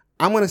movie,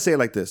 I'm gonna say it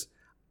like this: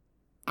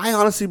 I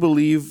honestly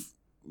believe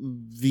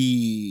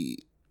the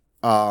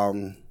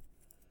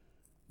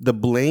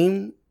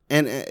blame,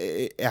 and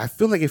I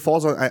feel like it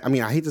falls on. I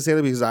mean, I hate to say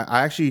that because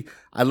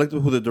I looked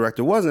at who the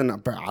director was, and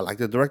I like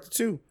the director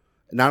too.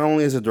 Not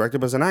only as a director,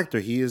 but as an actor.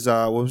 He is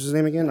what was his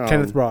name again?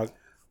 Kenneth Branagh.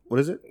 What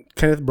is it?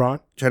 Kenneth Branagh.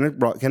 Kenneth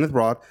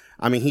Branagh.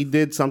 I mean, he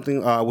did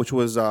something which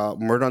was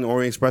Murder on the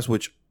Orient Express,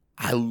 which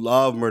I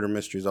love murder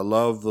mysteries. I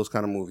love those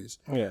kind of movies.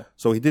 Yeah.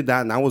 So he did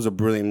that, and that was a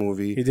brilliant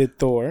movie. He did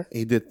Thor.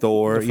 He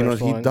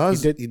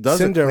does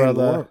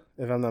Cinderella,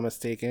 if I'm not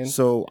mistaken.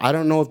 So I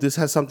don't know if this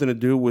has something to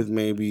do with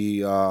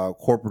maybe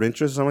corporate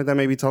interests or something like that,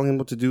 maybe telling him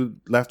what to do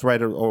left,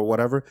 right, or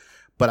whatever.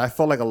 But I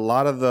felt like a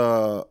lot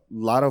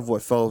of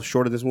what fell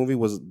short of this movie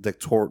was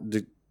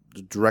the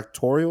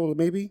directorial,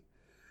 maybe.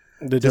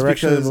 The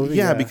direction of the movie?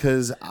 Yeah,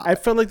 because I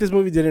felt like this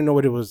movie didn't know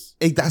what it was.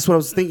 That's what I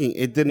was thinking.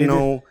 It didn't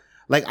know.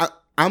 Like,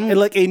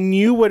 it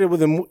knew what it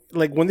was.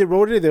 Like, when they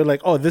wrote it, they're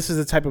like, oh, this is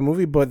the type of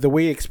movie. But the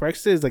way it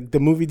expressed it is like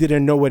the movie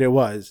didn't know what it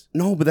was.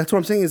 No, but that's what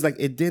I'm saying is like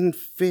it didn't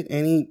fit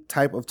any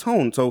type of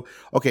tone. So,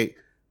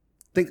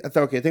 think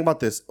about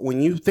this. When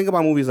you think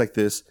about movies like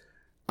this,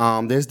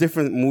 there's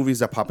different movies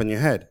that pop in your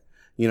head.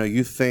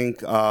 You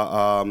think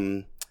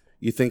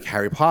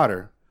Harry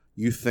Potter.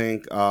 You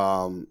think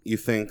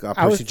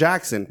Percy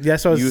Jackson.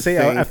 Yes, I was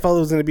saying. I felt it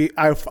was going to be.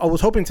 I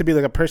was hoping to be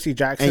like a Percy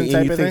Jackson and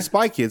type you of think thing.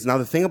 Spy Kids. Now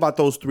the thing about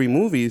those three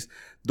movies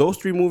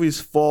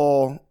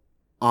fall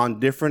on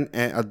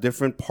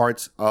different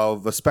parts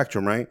of a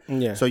spectrum, right?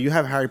 Yeah. So you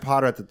have Harry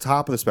Potter at the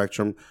top of the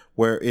spectrum,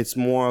 where it's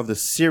more of the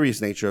serious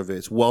nature of it.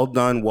 It's well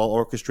done, well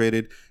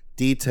orchestrated,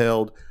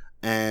 detailed,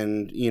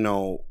 and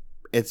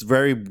it's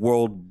very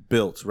world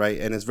built, right?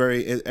 And it's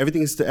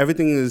everything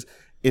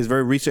is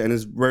very researched and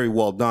is very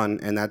well done,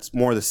 and that's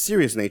more the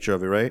serious nature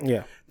of it, right?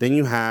 Yeah. Then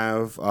you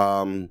have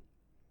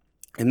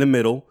in the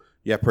middle,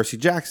 you have Percy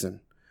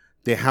Jackson.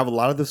 They have a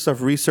lot of the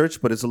stuff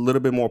researched, but it's a little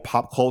bit more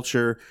pop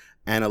culture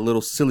and a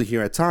little silly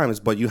here at times.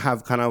 But you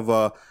have kind of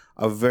a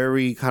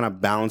very kind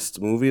of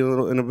balanced movie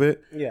in a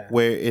bit, yeah,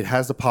 where it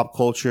has the pop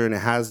culture and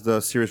it has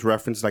the serious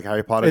reference like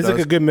Harry Potter. It's like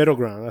a good middle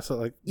ground. That's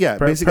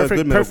basically a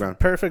good middle ground.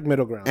 Perfect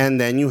middle ground. And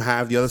then you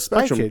have the other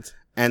spectrum. Spy Kids.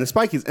 And the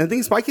Spy Kids. And I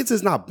think Spy Kids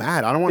is not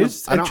bad. I don't want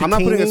to. I'm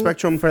not putting a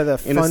spectrum for the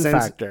fun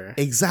factor.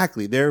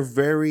 Exactly. They're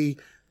very.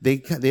 There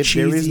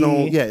is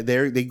no. Yeah.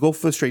 They go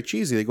for straight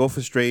cheesy. They go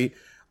for straight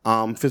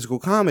physical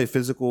comedy,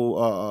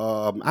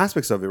 physical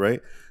aspects of it,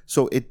 right?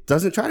 So it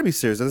doesn't try to be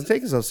serious. It doesn't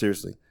take itself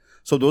seriously.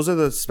 So those are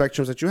the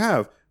spectrums that you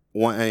have.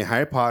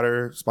 Harry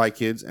Potter, Spy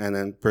Kids, and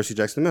then Percy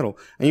Jackson in the middle.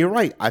 And you're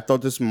right. I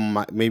thought this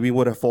maybe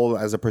would have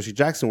fallen as a Percy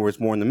Jackson, where it's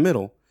more in the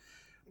middle.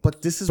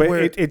 But this is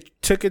where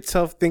it took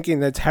itself thinking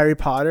that's Harry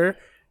Potter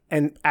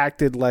and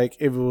acted like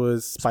it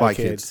was Spy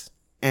Kids.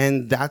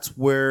 And that's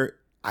where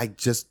I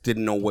just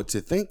didn't know what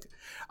to think.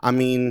 I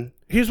mean,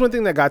 here's one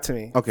thing that got to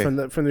me from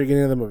the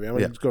beginning of the movie. I'm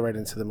going to go right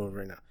into the movie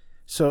right now.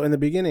 So in the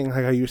beginning,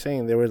 like how you were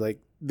saying, they were like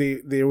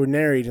they were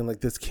narrating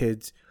like this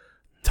kid's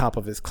top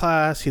of his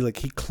class. He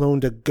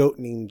cloned a goat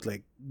named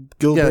like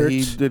Gilbert. Yeah,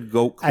 he did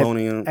goat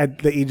cloning at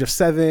the age of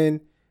 7.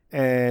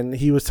 and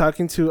he was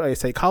talking to a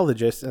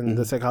psychologist, and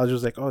the psychologist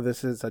was like, "Oh,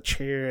 this is a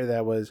chair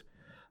that was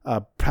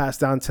passed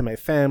down to my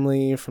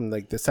family from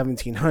like the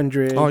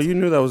 1700s." Oh, you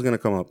knew that was gonna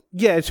come up.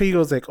 Yeah, so he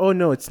goes like, "Oh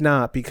no, it's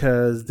not,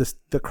 because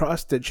the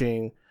cross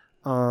stitching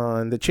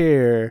on the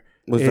chair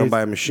Was done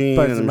by a machine,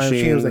 but and the my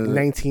machine was like is-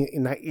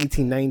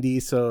 1890.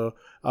 So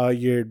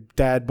your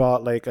dad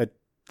bought like a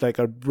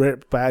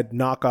bad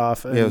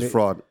knockoff. And it was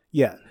fraud.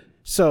 Yeah,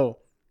 so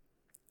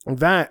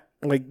that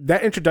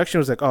introduction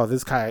was like, oh,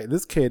 this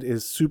kid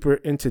is super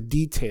into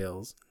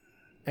details,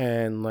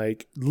 and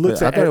like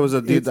looks I at. thought it was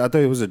a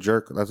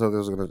jerk. That's what it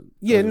was gonna.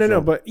 Yeah,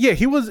 no, but yeah,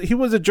 he was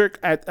a jerk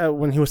at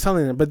when he was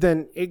telling it, but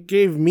then it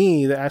gave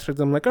me the aspect.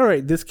 I'm like, all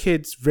right, this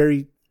kid's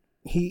very.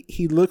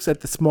 He looks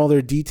at the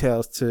smaller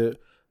details to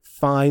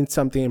find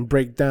something and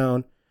break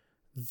down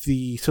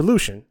the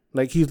solution.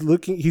 Like he's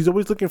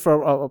always looking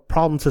for a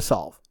problem to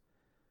solve,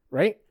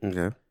 right?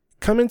 Okay.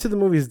 Come into the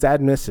movie, his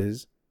dad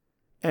misses,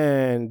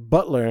 and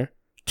Butler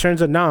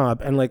turns a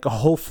knob and like a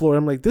whole floor.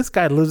 I'm like, this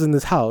guy lives in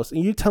this house,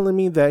 and you telling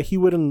me that he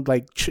wouldn't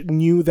like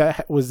knew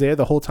that was there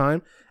the whole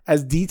time,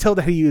 as detailed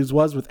that he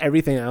was with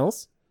everything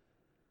else?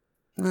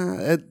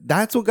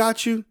 That's what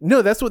got you.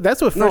 No, that's what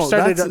first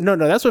started.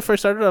 That's what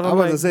first started. I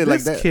was gonna say this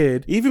like that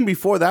kid. Even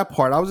before that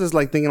part, I was just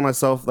like thinking to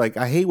myself, like,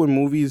 I hate when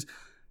movies.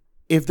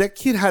 If that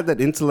kid had that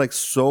intellect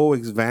so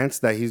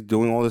advanced that he's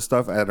doing all this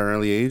stuff at an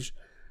early age,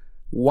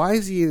 why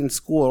is he in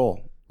school at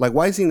all? Like,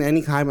 why is he in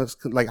any kind of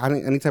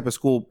any type of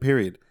school?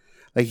 Period.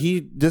 Like,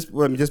 he just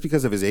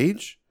because of his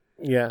age.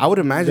 Yeah, I would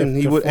imagine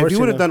They're he would, if he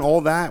would have forcing done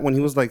all that when he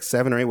was like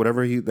 7 or 8,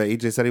 whatever the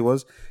age they said he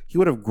was, he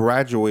would have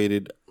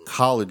graduated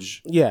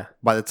college. Yeah,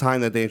 by the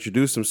time that they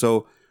introduced him.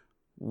 So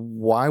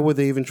why were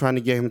they even trying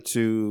to get him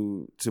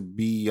to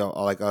be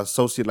like an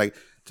associate, like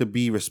to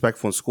be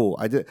respectful in school?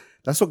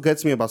 That's what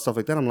gets me about stuff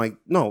like that. I'm like,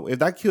 no, if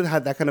that kid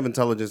had that kind of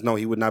intelligence, no,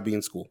 he would not be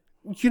in school.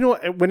 you know,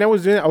 when I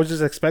was doing it, I was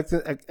just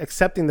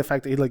accepting the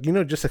fact that he's like,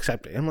 just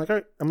accept it. I'm like, all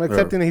right, I'm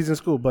accepting that he's in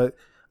school, but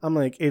I'm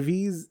like, if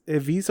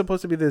he's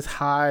supposed to be this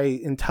high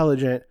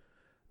intelligent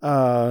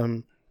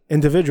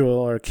individual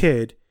or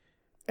kid,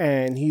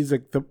 and he's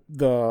like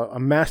a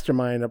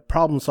mastermind, a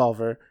problem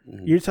solver,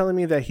 you're telling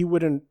me that he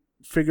wouldn't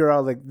figure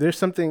out like there's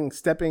something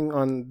stepping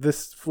on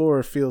this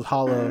floor feels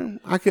hollow.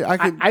 I could do I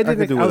was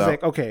without.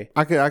 like, okay,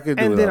 I could do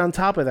and without. then on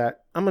top of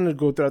that, I'm gonna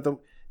go throughout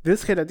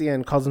this kid at the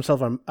end calls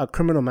himself a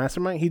criminal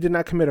mastermind. He did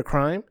not commit a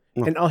crime,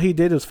 and all he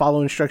did was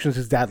follow instructions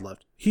his dad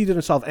left. He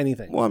didn't solve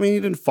anything. Well, I mean, he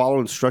didn't follow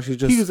instructions.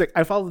 He was like,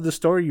 I followed the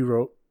story you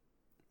wrote.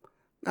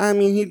 I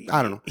mean,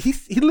 I don't know. He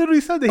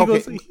literally said that. He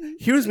goes,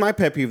 here's my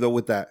pet peeve though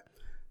with that.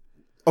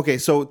 Okay,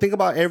 so think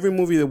about every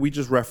movie that we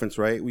just referenced,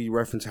 right? We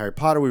referenced Harry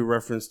Potter, we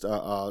referenced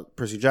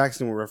Percy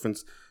Jackson, we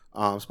referenced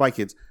Spy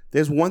Kids.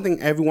 There's one thing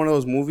every one of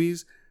those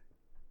movies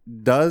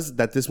does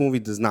that this movie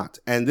does not.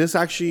 And this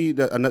actually,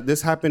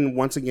 this happened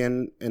once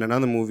again in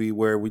another movie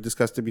where we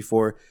discussed it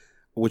before,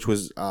 which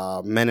was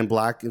Men in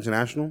Black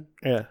International.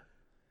 yeah.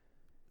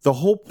 The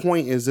whole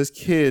point is this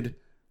kid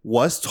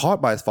was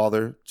taught by his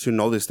father to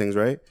know these things,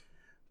 right?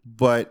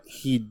 But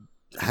he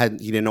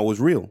didn't know it was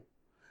real.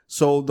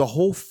 So the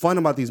whole fun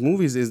about these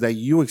movies is that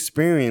you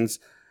experience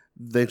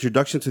the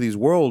introduction to these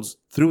worlds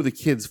through the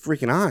kid's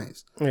freaking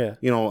eyes. Yeah.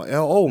 You know,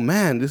 oh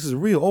man, this is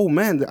real. Oh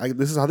man,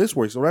 this is how this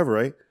works, or whatever,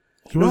 right?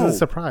 He wasn't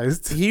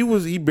surprised.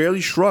 He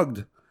barely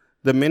shrugged.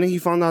 The minute he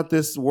found out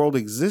this world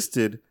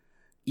existed,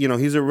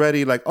 he's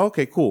already like,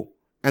 okay, cool.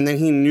 And then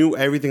he knew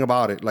everything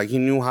about it. Like he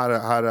knew how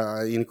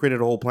to he created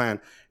a whole plan.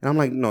 And I'm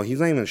like, no, he's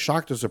not even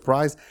shocked or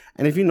surprised.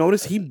 And if you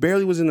notice, he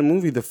barely was in the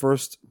movie the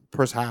first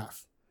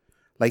half.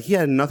 Like he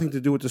had nothing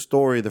to do with the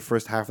story the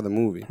first half of the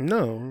movie.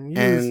 No,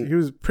 he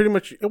was pretty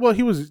much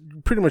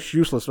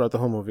useless throughout the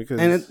whole movie.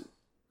 That's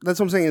what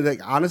I'm saying.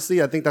 Like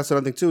honestly, I think that's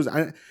another thing too.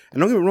 And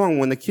don't get me wrong,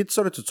 when the kid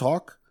started to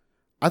talk,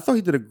 I thought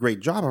he did a great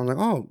job. I'm like,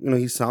 oh,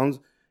 he sounds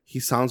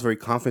very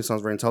confident,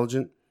 sounds very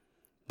intelligent.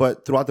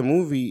 But throughout the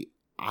movie,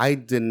 I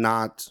did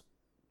not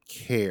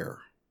care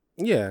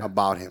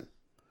about him.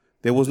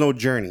 There was no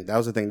journey. That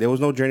was the thing. There was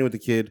no journey with the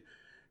kid.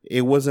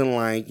 It wasn't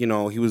like, he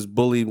was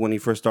bullied when he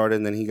first started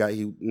and then he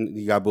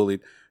got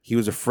bullied. He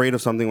was afraid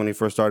of something when he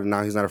first started.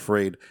 Now he's not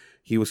afraid.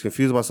 He was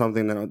confused about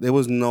something.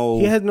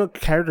 He had no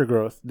character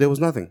growth. There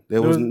was nothing.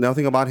 There was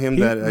nothing about him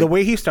the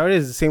way he started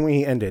is the same way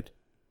he ended.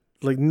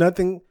 Like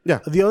nothing. Yeah.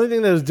 The only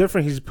thing that was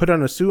different, he's put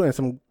on a suit and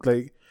some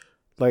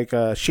like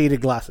shaded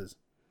glasses.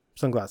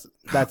 Sunglasses.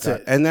 That's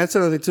it. And that's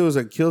another thing too, is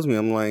that kills me.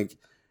 I'm like,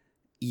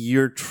 they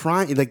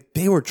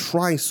were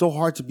trying so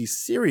hard to be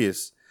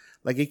serious.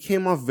 Like it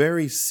came off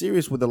very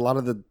serious with a lot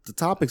of the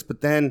topics. But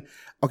then,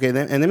 and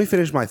let me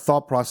finish my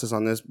thought process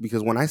on this,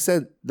 because when I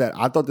said that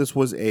I thought this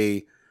was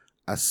a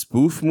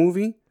spoof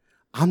movie,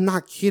 I'm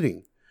not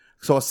kidding.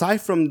 So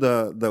aside from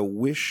the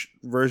Wish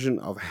version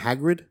of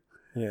Hagrid,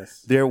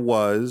 yes, there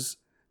was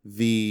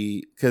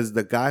because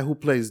the guy who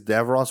plays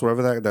Davros,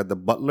 whatever that the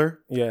butler.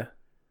 Yeah.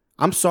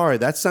 I'm sorry,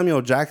 that's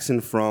Samuel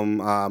Jackson from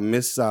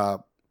Miss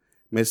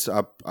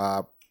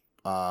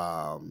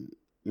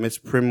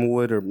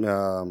Primwood or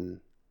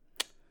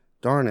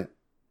darn it,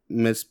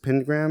 Miss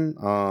Pingram.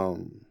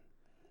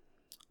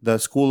 The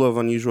School of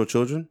Unusual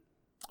Children.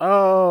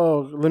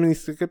 Oh, Lemony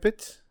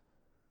Snicket?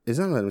 Is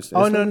that Lemony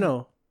Snicket? Oh,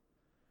 no.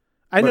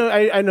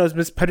 I know it's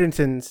Miss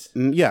Peddington's.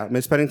 Yeah,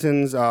 Miss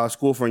Peddington's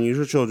School for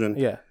Unusual Children.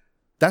 Yeah.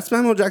 That's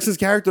Samuel Jackson's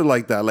character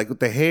like that, like with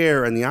the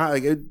hair and the eye.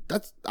 Like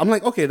I'm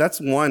like, okay,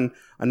 that's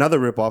another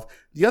ripoff.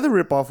 The other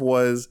ripoff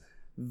was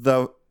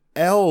the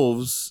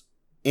elves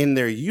in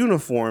their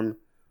uniform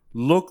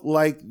look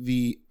like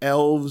the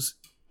elves.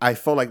 I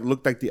felt like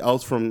looked like the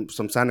elves from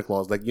some Santa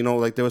Claus. Like, you know,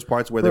 like there was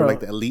parts where they were like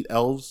the elite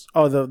elves.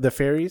 Oh, the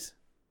fairies?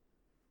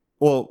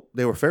 Well,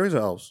 they were fairies or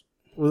elves?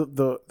 Well,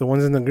 the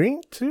ones in the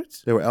green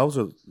suits? They were elves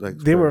or like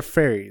they were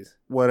fairies.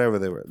 Whatever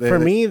they were. For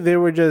me, they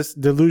were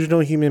just delusional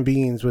human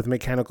beings with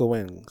mechanical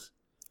wings.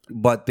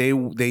 But they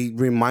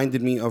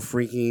reminded me of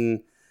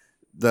freaking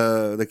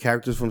the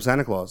characters from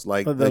Santa Claus,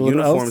 like the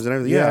uniforms elves? And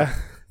everything. Yeah,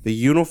 the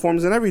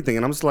uniforms and everything.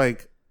 And I'm just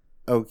like,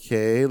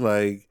 okay,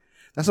 like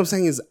that's what I'm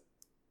saying is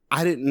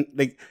I didn't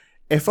like.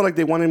 It felt like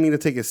they wanted me to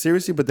take it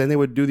seriously, but then they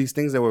would do these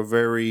things that were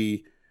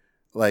very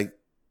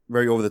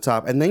over the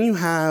top. And then you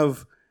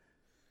have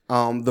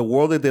the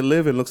world that they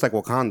live in looks like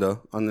Wakanda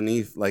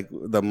underneath, like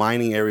the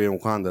mining area in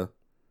Wakanda.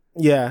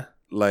 Yeah.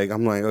 Like,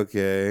 I'm like,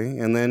 okay.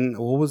 And then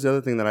what was the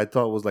other thing that I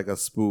thought was like a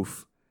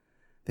spoof?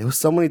 There was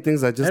so many things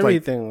that just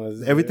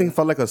everything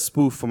felt like a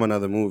spoof from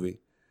another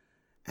movie.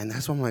 And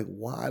that's why I'm like,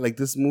 why? Like,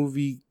 this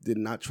movie did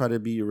not try to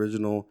be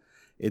original.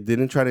 It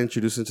didn't try to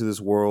introduce into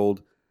this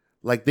world.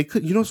 Like, they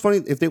could, you know what's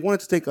funny? If they wanted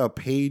to take a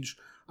page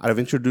out of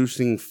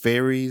introducing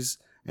fairies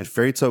and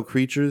fairy tale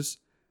creatures,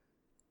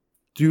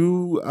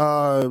 do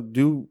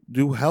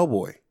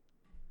Hellboy.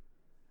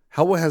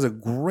 Hellboy has a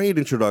great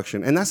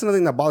introduction. And that's another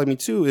thing that bothered me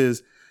too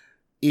is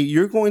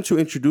you're going to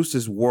introduce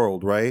this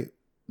world, right?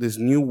 This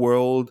new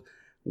world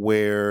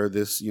where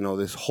this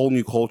whole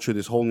new culture,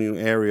 this whole new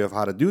area of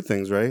how to do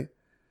things, right?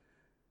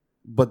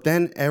 But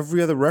then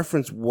every other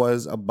reference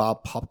was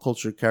about pop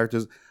culture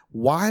characters.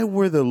 Why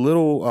were the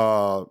little,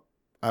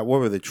 what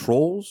were they,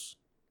 trolls?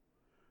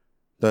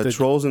 The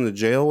trolls in the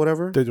jail,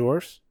 whatever? The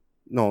dwarfs?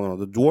 No.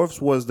 The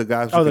dwarfs was the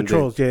guys. Oh, the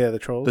trolls. Yeah, the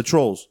trolls. The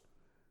trolls.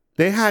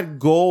 They had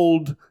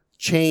gold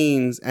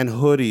chains and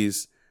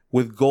hoodies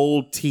with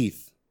gold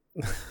teeth.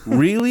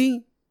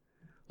 Really?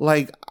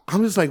 Like,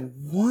 I'm just like,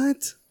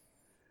 what?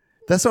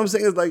 That's what I'm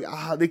saying is like,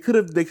 they could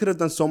have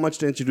done so much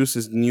to introduce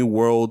this new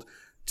world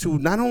to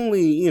not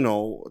only, you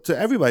know, to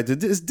everybody.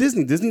 It's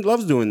Disney. Disney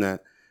loves doing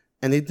that.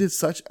 And they did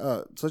such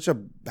a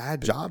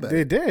bad job at it.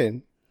 They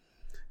did.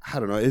 I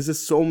don't know. It's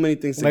just so many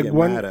things to get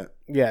mad at.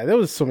 Yeah, there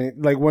was so many.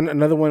 Like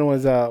another one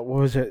was what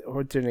was it?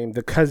 What's her name?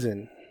 The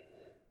cousin.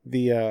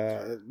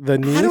 The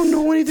niece. I don't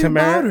know anything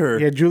about her.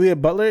 Yeah, Julia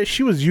Butler.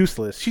 She was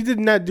useless. She did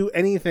not do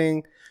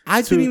anything.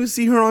 I didn't even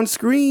see her on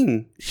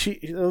screen.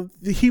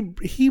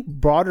 He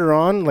brought her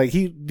on, like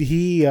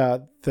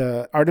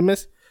the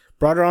Artemis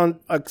brought her on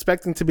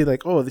expecting to be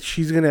like, oh,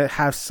 she's gonna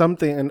have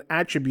something, an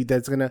attribute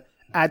that's gonna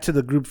add to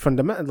the group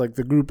fundamental, like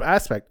the group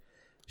aspect.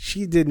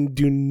 She didn't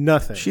do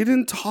nothing. She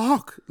didn't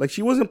talk. Like,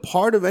 she wasn't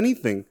part of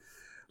anything.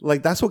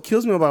 Like, that's what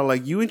kills me about it.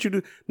 Like,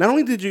 not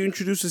only did you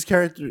introduce this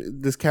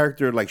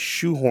character like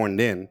shoehorned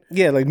in.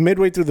 Yeah, like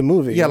midway through the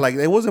movie. Yeah, like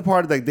it wasn't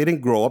part of, like, they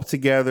didn't grow up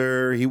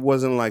together. He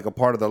wasn't like a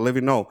part of the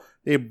living. No,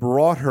 they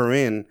brought her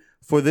in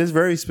for this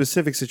very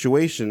specific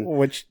situation.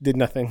 Which did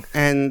nothing.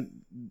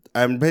 And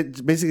I'm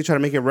basically trying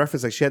to make a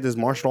reference. Like, she had this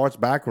martial arts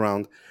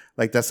background.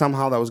 Like, that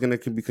somehow that was going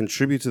to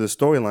contribute to the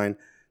storyline.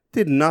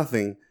 Did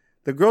nothing.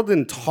 The girl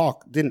didn't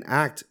talk, didn't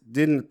act,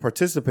 didn't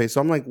participate. So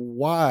I'm like,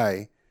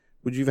 why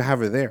would you even have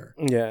her there?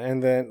 Yeah,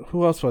 and then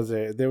who else was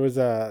there? There was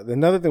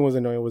another thing was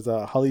annoying was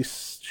Holly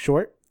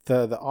Short,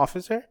 the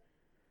officer.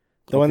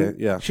 The one,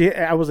 yeah.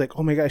 I was like,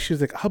 oh my god. She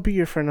was like, I'll be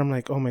your friend. I'm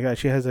like, oh my god.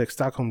 She has like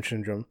Stockholm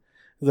syndrome.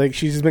 Like,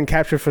 she's just been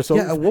captured for so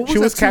long. She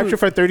was captured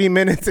for 30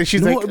 minutes, and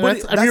she's like,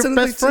 I'm your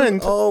best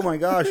friend. Oh my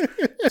gosh,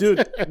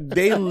 dude!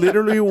 They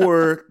literally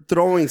were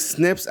throwing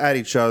snips at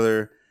each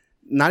other.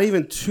 Not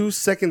even 2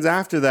 seconds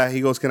after that,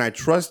 he goes, "Can I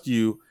trust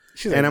you?"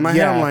 She's and like, in my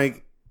head, I'm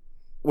like,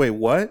 "Wait,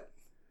 what?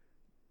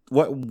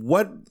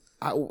 What?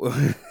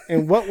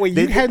 In what way?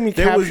 You had me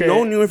captured. There was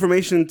no new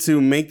information to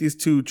make these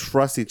two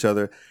trust each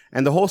other.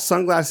 And the whole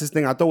sunglasses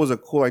thing, I thought was a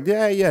cool, like,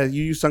 yeah,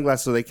 you use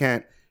sunglasses so they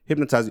can't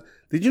hypnotize you.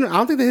 Did you know? I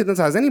don't think they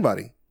hypnotize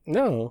anybody.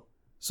 No.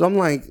 So I'm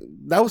like,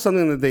 that was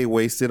something that they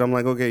wasted. I'm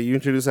like, okay, you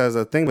introduced that as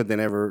a thing, but they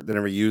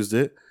never used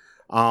it.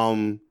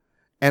 And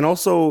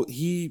also,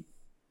 he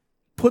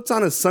puts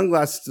on his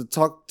sunglasses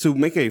to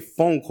make a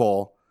phone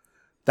call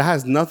that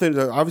has nothing.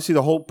 Obviously,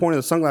 the whole point of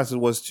the sunglasses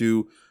was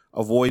to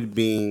avoid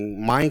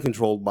being mind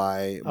controlled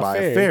by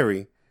a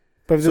fairy.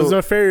 But if there's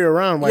no fairy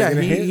around, why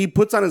he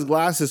puts on his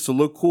glasses to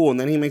look cool, and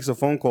then he makes a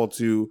phone call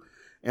to,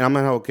 and I'm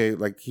like, okay,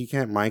 like, he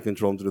can't mind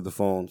control him through the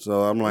phone.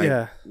 So I'm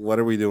like, what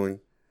are we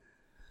doing?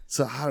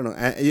 So I don't know.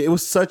 It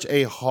was such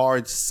a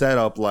hard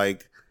setup,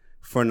 like,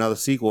 for another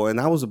sequel, and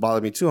that was what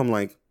bothered me too. I'm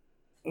like,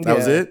 that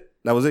was it.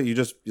 That was it. You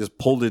just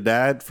pulled your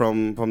dad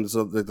from this.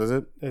 That's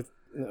it.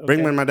 Okay.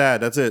 Bring my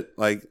dad. That's it.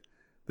 Like,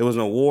 there was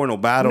no war, no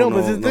battle, no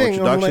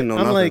introduction, no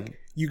nothing. I'm like,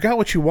 you got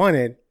what you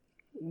wanted.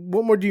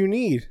 What more do you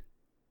need?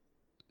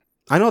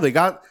 I know they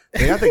got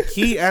the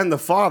key and the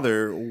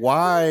father.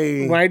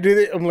 Why? When I do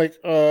it, I'm like,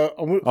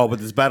 Oh, but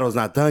this battle's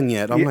not done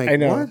yet. I'm Yeah, like, I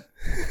know. what?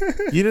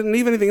 You didn't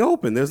leave anything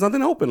open. There's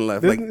nothing open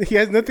left. Like, he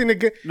has nothing to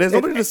get. there's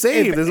nobody to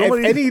save. There's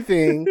nobody. If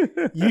anything,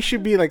 you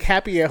should be like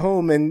happy at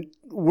home and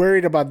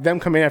worried about them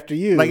coming after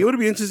you. Like, it would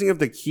be interesting if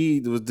the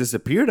key was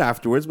disappeared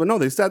afterwards, but no,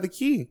 they still had the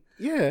key.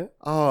 Yeah.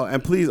 Oh,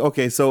 and please,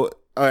 okay, so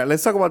all right,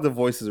 let's talk about the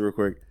voices real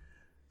quick.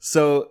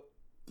 So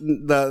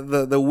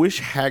the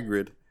Wish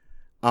Hagrid,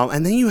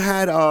 and then you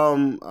had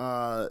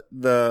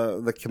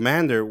the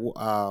commander,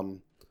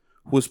 who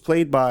was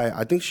played by,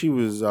 I think she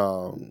was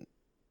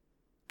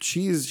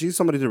she's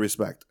somebody to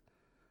respect.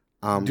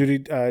 Judy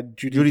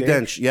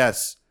Dench,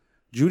 yes.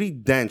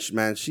 Judi Dench,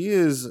 man, she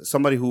is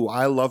somebody who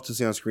I love to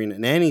see on screen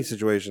in any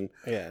situation.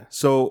 Yeah.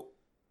 So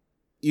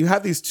you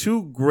have these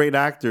two great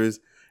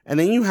actors, and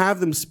then you have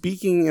them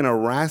speaking in a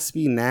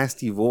raspy,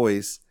 nasty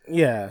voice.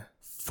 Yeah.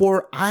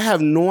 For I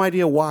have no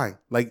idea why.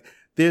 Like,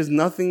 there's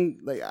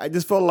nothing. Like, I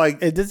just felt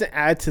like It doesn't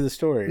add to the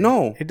story.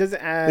 No. It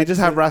doesn't add. they just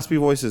have raspy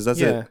voices. That's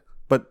Yeah. it.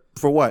 But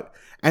for what?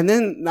 And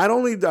then not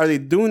only are they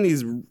doing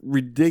these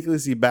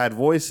ridiculously bad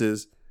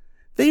voices,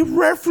 they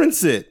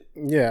reference it.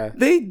 Yeah.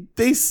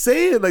 They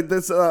say it like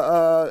this.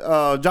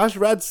 Josh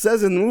Rad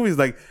says in the movies,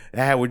 like,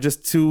 we're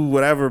just two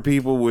whatever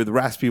people with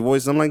raspy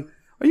voices. I'm like,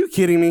 are you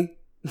kidding me?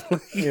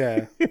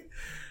 Yeah.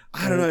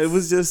 I don't know. It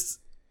was just,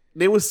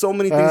 there was so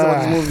many things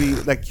about this movie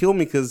that killed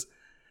me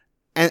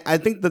and I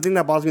think the thing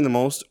that bothers me the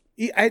most.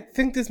 I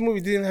think this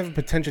movie didn't have the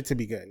potential to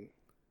be good.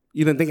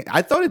 You didn't think?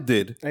 I thought it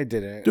did. I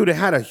didn't. Dude, it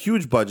had a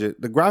huge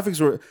budget. The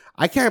graphics were,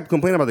 I can't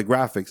complain about the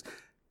graphics.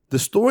 The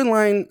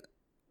storyline,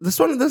 there's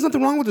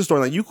nothing wrong with the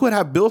storyline. You could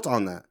have built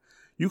on that.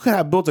 You could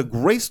have built a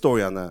great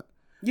story on that.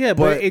 Yeah,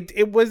 but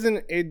it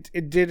wasn't,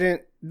 it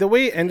didn't, the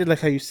way it ended, like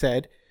how you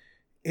said,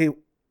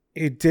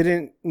 it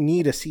didn't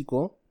need a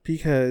sequel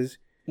because...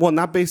 Well,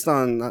 not based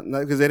on,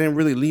 because they didn't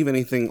really leave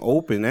anything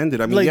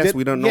open-ended. I mean, like yes,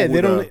 we don't know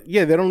they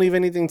don't leave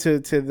anything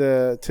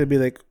to be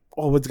like,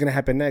 oh, what's going to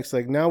happen next?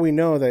 Like, now we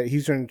know that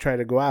he's going to try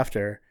to go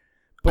after.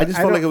 But I just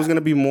felt like it was going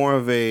to be more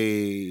of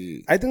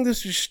a... I think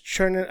this was just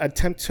trying to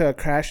attempt to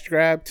crash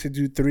grab to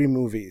do 3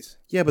 movies.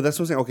 Yeah, but that's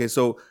what I'm saying. Okay,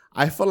 so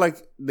I felt like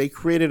they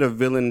created a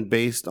villain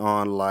based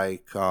on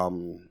like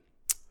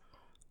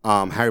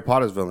Harry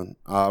Potter's villain,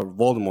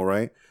 Voldemort,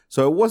 right?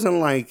 So it wasn't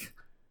like,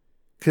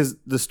 because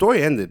the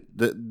story ended.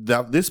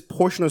 This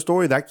portion of the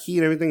story, that key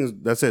and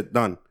everything, that's it,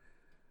 done.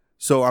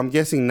 So I'm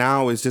guessing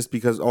now it's just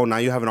because, now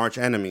you have an arch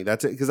enemy.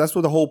 That's it, because that's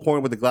what the whole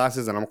point with the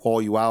glasses and I'm gonna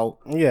call you out.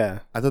 Yeah,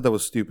 I thought that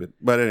was stupid,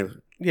 but anyway.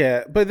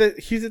 Yeah, but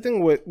here's the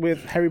thing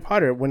with Harry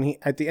Potter. When he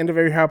at the end of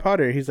every Harry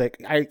Potter, he's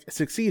like, "I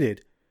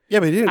succeeded." Yeah,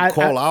 but he didn't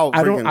call out.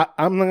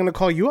 I'm not gonna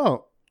call you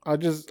out. I'm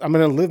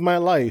gonna live my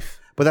life.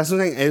 But that's the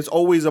thing. It's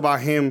always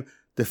about him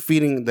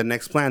defeating the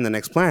next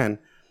plan.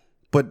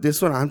 But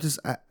this one,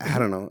 I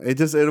don't know. It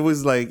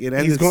was like it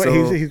ended.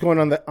 He's going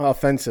on the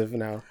offensive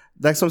now.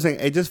 That's what I'm saying.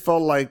 It just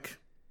felt like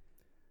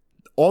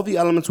all the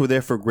elements were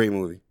there for a great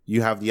movie.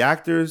 You have the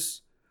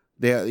actors.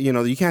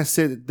 You can't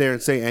sit there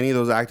and say any of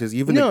those actors,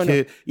 even the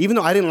kid. No. Even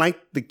though I didn't like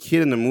the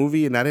kid in the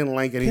movie, and I didn't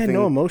like anything. He had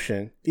no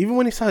emotion. Even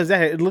when he saw his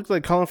dad, it looked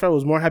like Colin Farrell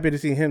was more happy to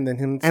see him than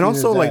him. And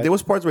also, like, there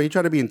was parts where he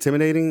tried to be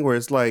intimidating, where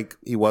it's like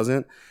he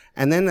wasn't.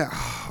 And then,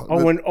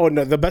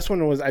 the best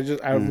one was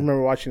I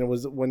remember watching it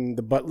was when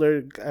the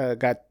butler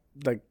got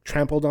like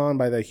trampled on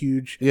by the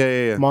huge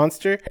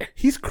monster.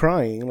 He's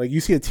crying, like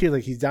you see a tear,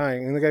 like he's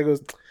dying, and the guy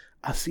goes,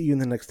 "I'll see you in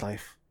the next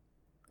life."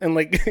 And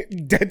like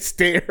dead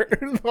stare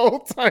the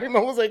whole time. I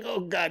was like, "Oh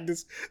God,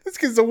 this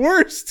kid's the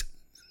worst."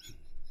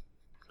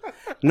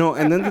 No,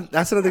 and then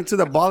that's another thing too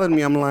that bothered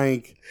me. I'm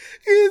like,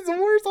 he's the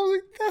worst. I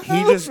was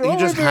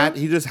like,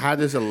 he just had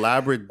this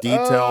elaborate,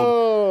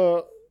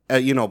 detailed,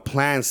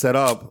 plan set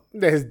up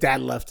that his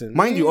dad left him.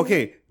 Mind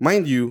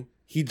you,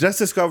 he just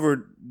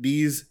discovered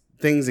these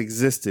things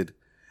existed,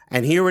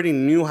 and he already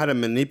knew how to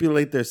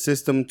manipulate their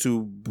system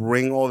to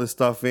bring all this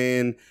stuff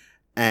in.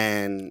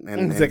 And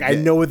he's like, I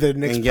know what the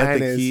next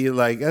plan is. Key.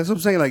 Like, that's what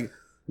I'm saying. Like,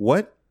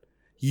 what?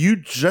 You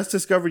just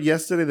discovered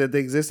yesterday that they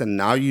exist, and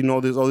now you know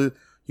all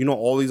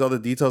these other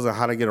details on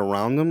how to get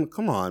around them.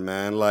 Come on,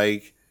 man!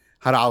 Like,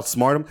 how to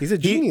outsmart him. He's a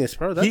genius,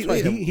 bro. That's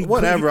why he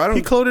whatever.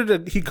 He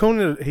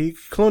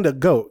cloned a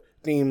goat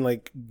named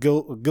like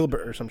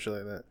Gilbert or some shit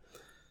like that.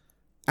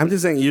 I'm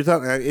just saying,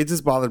 it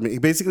just bothered me.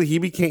 Basically,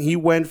 he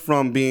went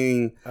from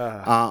being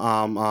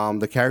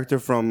the character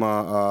from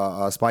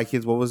Spy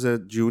Kids. What was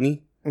it,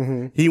 Junie?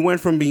 Mm-hmm. He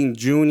went from being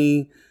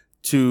Junie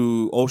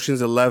to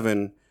Ocean's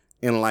 11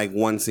 in like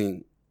one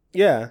scene.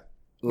 Yeah,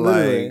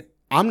 literally. Like,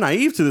 I'm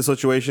naive to the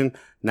situation.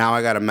 Now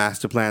I got a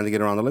master plan to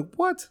get around. They're like,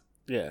 what?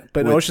 Yeah,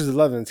 but in Ocean's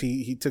 11,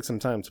 he took some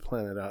time to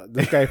plan it out.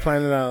 This guy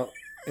planned it out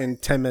in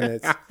 10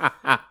 minutes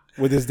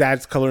with his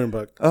dad's coloring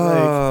book.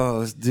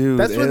 Dude,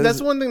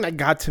 that's one thing that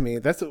got to me.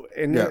 It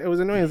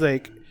was annoying. It's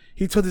like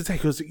he told his dad,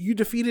 he goes, "You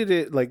defeated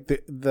it, like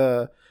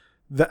the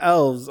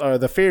elves or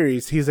the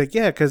fairies." He's like,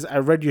 "Yeah, because I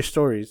read your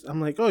stories."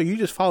 I'm like, "Oh, you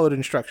just followed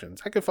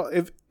instructions." I could follow.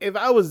 If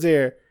I was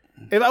there,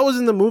 if I was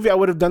in the movie, I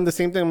would have done the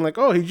same thing. I'm like,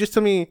 "Oh, he just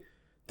told me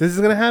this is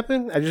gonna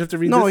happen. I just have to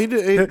read. No, this. he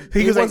did.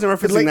 He wasn't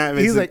referencing that.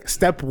 He's like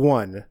step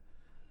 1.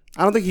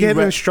 I don't think he had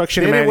an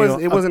instruction manual.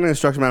 It wasn't an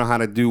instruction manual on how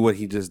to do what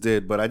he just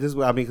did. But I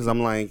mean, because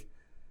I'm like,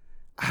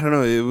 I don't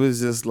know. It was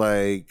just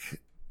like,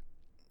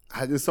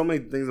 there's so many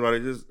things about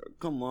it. Just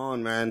come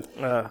on, man.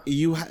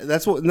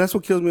 That's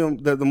what kills me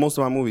the most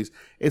about movies.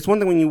 It's one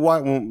thing when you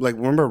watch, like,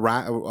 remember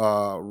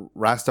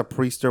Rasta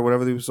Priest or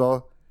whatever you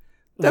saw.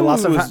 That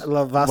movie was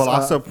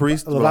Lavasa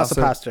Priest, Lavasa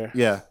Pastor.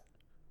 Yeah.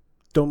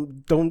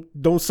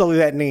 Don't sully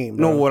that name.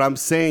 Bro. No, what I'm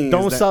saying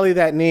don't is sully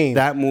that name.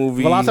 That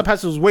movie, Lavasa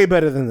Pastor, was way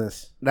better than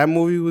this. That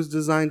movie was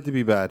designed to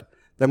be bad.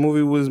 That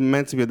movie was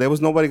meant to be. There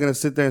was nobody going to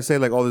sit there and say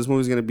like, "Oh, this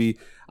movie's going to be."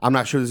 I'm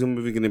not sure this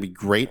movie going to be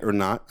great or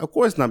not. Of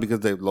course not, because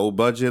they're low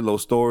budget, low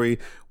story,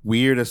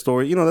 weird a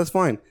story. You know, that's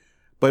fine.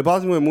 But it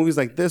bothers me with movies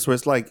like this, where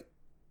it's like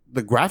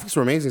the graphics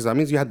were amazing. So that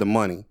means you had the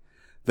money.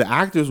 The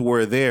actors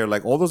were there,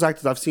 like all those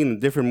actors I've seen in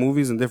different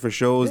movies and different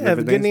shows. Yeah,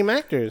 different good name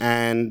actors,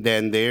 and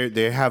then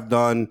they have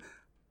done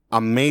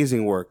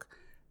amazing work,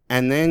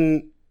 and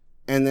then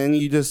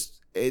you just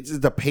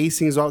the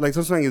pacing is all like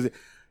something is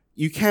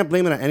you can't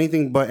blame it on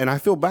anything. But and I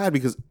feel bad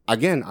because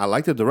again I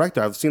like the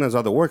director. I've seen his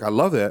other work. I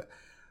love it,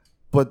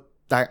 but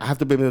I have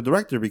to blame the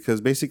director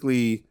because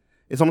basically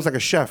it's almost like a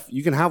chef.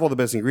 You can have all the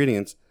best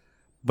ingredients,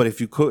 but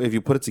if you put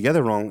it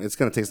together wrong, it's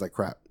gonna taste like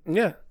crap.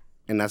 Yeah,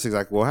 and that's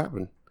exactly what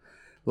happened.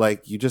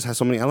 Like, you just have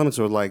so many elements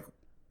where, like,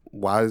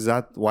 why is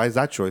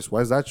that choice?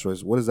 Why is that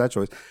choice? What is that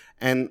choice?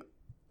 And,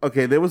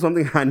 okay, there was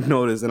something I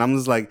noticed, and I'm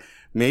just like,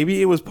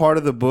 maybe it was part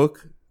of the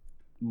book,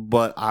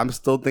 but I'm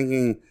still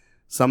thinking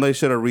somebody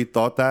should have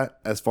rethought that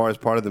as far as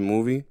part of the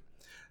movie.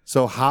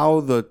 So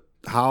how the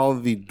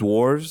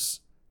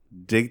dwarves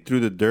dig through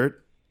the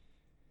dirt,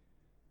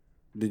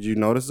 did you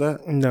notice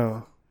that?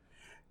 No.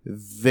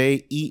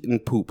 They eat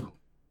and poop.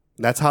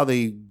 That's how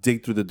they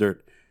dig through the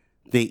dirt.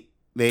 They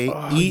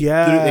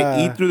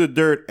eat through the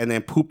dirt and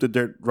then poop the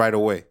dirt right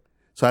away.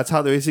 So that's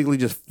how they basically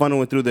just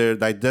funnel it through their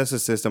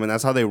digestive system, and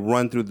that's how they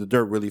run through the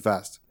dirt really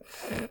fast.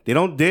 They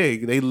don't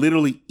dig; they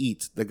literally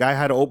eat. The guy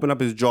had to open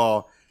up his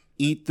jaw,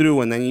 eat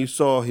through, and then you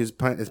saw his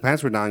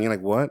pants were down. You're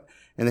like, what?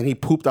 And then he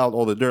pooped out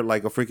all the dirt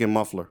like a freaking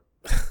muffler.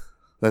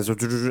 I'm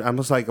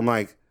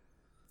like,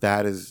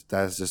 that's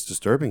just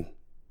disturbing.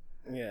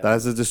 Yeah,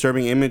 that's a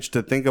disturbing image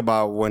to think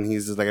about when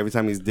he's just like every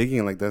time he's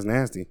digging, like that's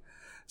nasty.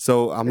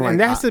 So I'm like, and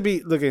that has to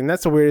be and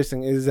that's the weirdest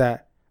thing is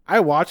that I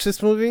watched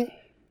this movie,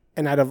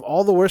 and out of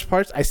all the worst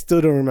parts, I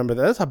still don't remember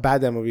that. That's how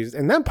bad that movie is,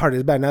 and that part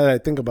is bad now that I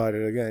think about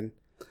it again.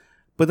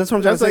 But that's what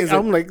I'm trying to say.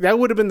 I'm like, that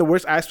would have been the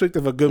worst aspect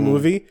of a good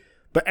movie,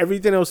 but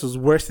everything else was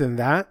worse than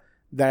that.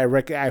 That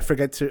I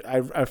forgot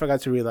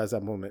to realize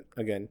that moment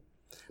again.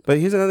 But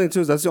here's another thing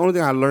too: is that's the only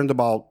thing I learned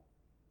about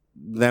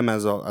them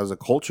as a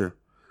culture.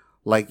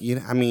 Like, you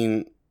know, I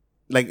mean,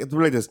 like it's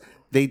really this.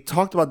 They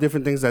talked about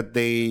different things that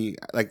they,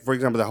 like, for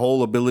example, the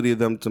whole ability of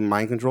them to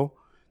mind control.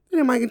 They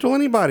didn't mind control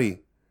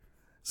anybody.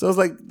 So it's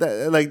like,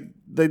 that's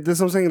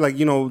what I'm saying. Like,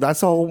 you know,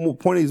 that's the whole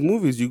point of these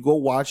movies. You go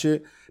watch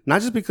it,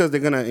 not just because they're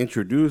going to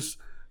introduce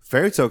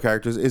fairy tale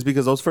characters, it's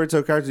because those fairy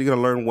tale characters, you're going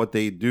to learn what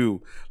they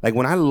do. Like,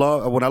 what I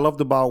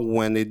loved about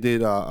when they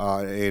did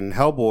in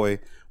Hellboy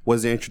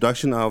was the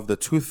introduction of the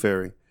Tooth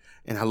Fairy.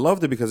 And I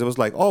loved it because it was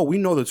like, oh, we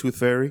know the Tooth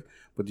Fairy,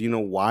 but do you know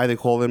why they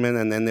call them in?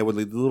 And then they were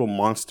the little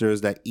monsters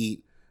that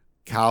eat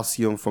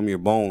calcium from your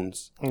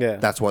bones. Yeah,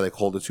 that's why they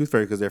called the Tooth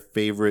Fairy, because their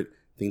favorite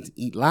thing to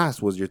eat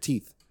last was your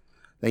teeth.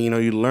 Then, you know,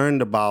 you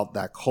learned about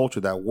that culture,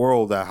 that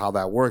world, how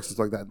that works and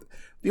stuff like that.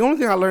 The only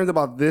thing I learned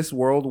about this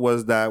world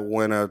was that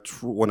when a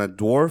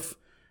dwarf,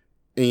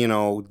 you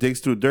know,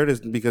 digs through dirt,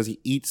 is because he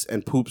eats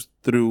and poops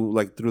through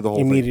the whole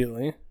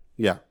immediately. Thing.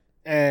 Yeah,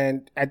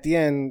 and at the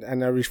end,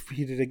 and I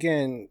repeat it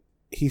again,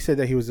 he said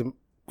that he was a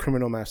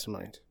criminal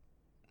mastermind.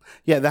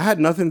 Yeah, that had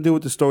nothing to do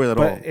with the story at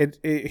all. But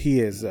he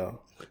is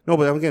though. No,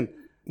 but again,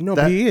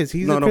 but he is.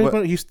 He's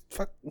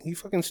he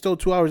fucking stole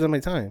 2 hours of my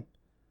time.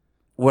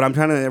 What I'm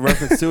trying to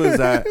reference to is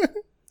that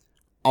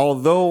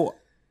although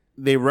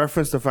they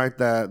referenced the fact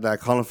that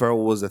Colin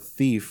Farrell was a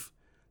thief,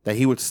 that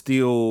he would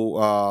steal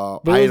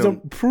but there's no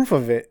proof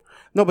of it.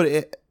 No,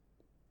 but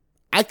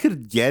I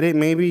could get it.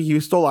 Maybe he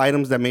stole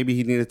items that maybe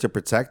he needed to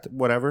protect,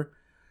 whatever.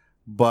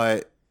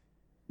 But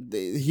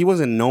he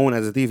wasn't known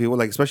as a thief. He was,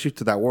 like, especially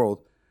to that world.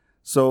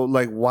 So,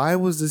 like, why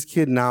was this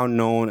kid now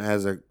known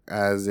as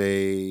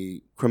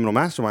a criminal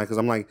mastermind? Because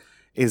I'm like,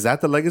 is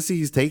that the legacy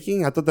he's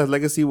taking? I thought that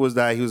legacy was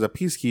that he was a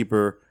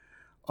peacekeeper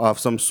of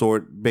some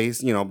sort,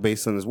 based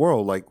on his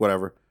world, like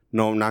whatever.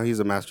 No, now he's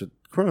a master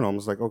criminal. I'm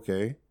just like,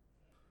 okay,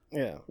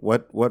 yeah.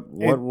 What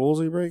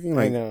rules are you breaking?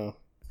 Like, I know,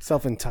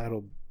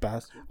 self-entitled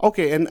bastard.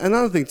 Okay, and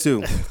another thing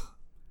too,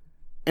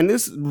 and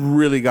this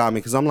really got me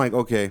because I'm like,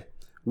 okay,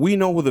 we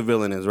know who the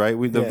villain is, right?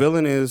 The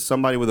villain is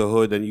somebody with a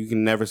hood and you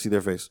can never see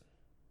their face.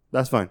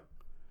 That's fine.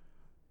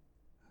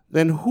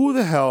 Then who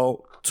the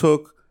hell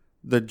took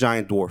the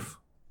giant dwarf?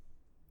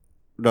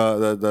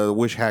 The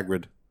Wish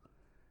Hagrid.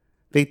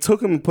 They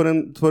took him and put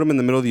him in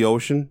the middle of the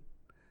ocean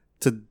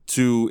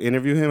to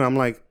interview him. I'm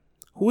like,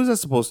 who is that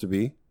supposed to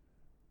be?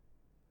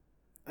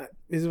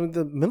 Is it with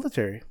the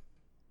military?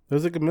 It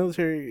was like a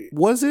military.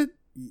 Was it?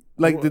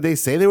 Like, did they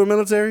say they were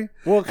military?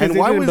 Well, because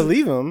they didn't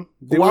believe him.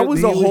 Why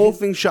was the whole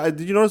thing shot?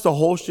 Did you notice the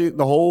whole shit?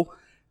 The whole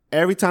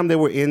every time they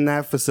were in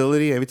that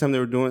facility, every time they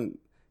were doing,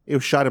 it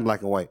was shot in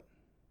black and white.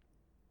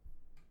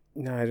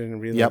 No, I didn't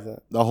realize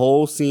that. The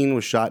whole scene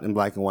was shot in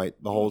black and white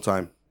the whole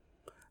time.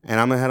 And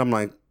I'm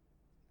like,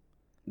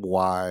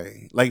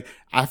 why? Like,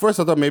 at first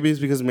I thought maybe it's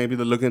because maybe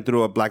they're looking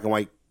through a black and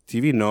white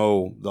TV.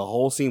 No, the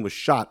whole scene was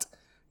shot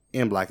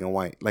in black and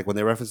white. Like, when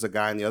they reference the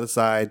guy on the other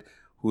side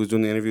who was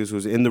doing the interviews,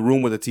 who's in the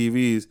room with the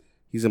TVs,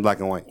 he's in black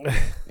and white.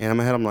 And in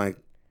my head, I'm like,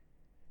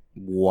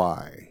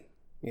 why?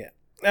 Yeah.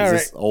 Is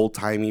this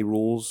old-timey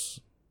rules?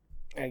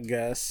 I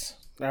guess.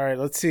 All right,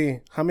 let's see.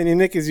 How many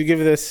Nickies you give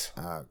this?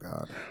 Oh,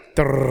 God.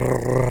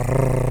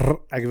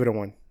 I give it a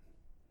 1.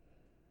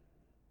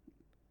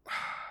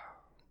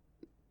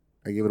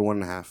 I give it a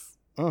 1.5.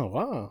 Oh,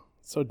 wow.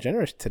 So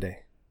generous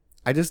today.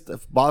 It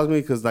bothers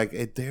me because,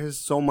 like, there's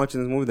so much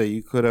in this movie that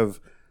you could have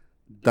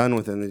done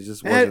with it, and it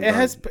just wasn't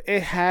done.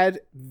 It had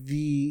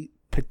the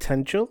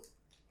potential.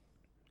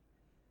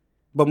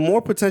 But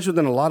more potential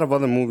than a lot of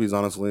other movies,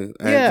 honestly.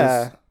 And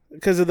yeah,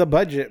 because of the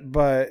budget,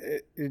 but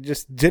it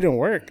just didn't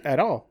work at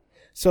all.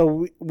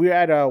 So we're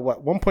at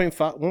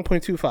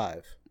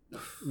 1.25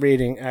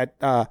 rating at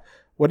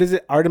what is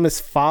it? Artemis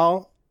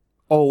Fowl.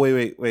 Oh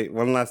wait!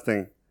 One last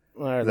thing.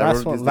 All right,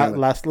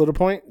 last little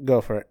point.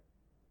 Go for it.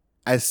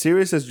 As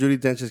serious as Judi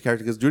Dench's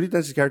character, because Judi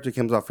Dench's character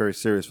comes off very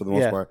serious for the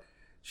most part.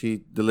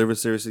 She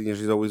delivers seriously, and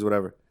she's always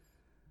whatever.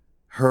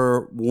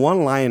 Her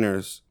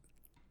one-liners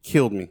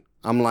killed me.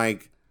 I'm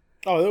like,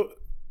 oh,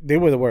 they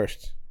were the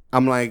worst.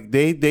 I'm like,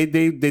 they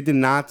did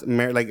not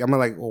merit. Like, I'm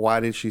like,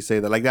 why did she say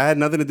that? Like, that had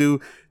nothing to do.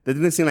 That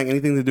didn't seem like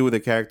anything to do with the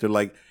character.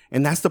 Like,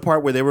 and that's the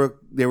part where they were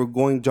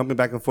jumping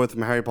back and forth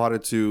from Harry Potter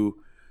to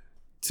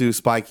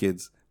Spy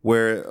Kids,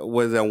 where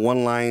was that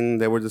one line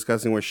they were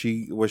discussing where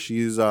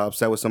she's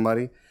upset with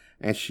somebody,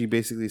 and she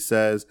basically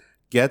says,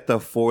 "Get the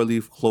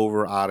 4-leaf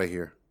clover out of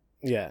here."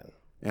 Yeah,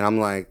 and I'm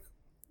like,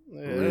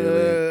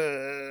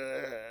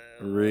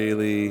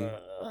 really,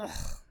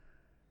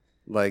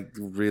 like,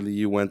 really,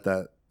 you went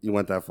that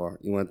far,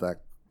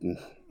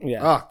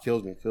 yeah.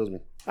 Kills me.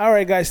 All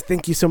right, guys,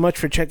 thank you so much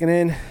for checking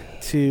in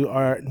to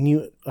our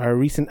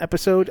recent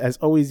episode. As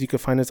always, you can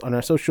find us on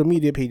our social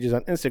media pages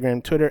on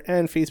Instagram, Twitter,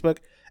 and Facebook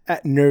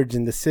at Nerds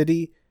in the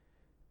City.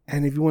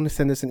 And if you want to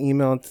send us an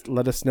email,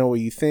 let us know what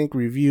you think,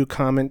 review,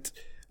 comment,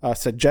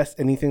 suggest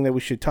anything that we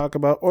should talk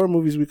about or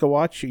movies we could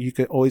watch, you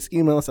could always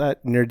email us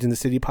at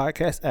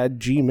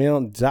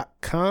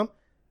nerdsinthecitypodcast@gmail.com.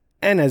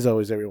 And as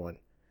always, everyone,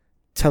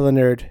 tell a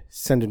nerd,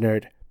 send a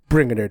nerd,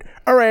 bring a nerd.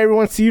 All right,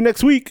 everyone, see you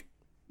next week.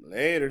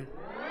 Later.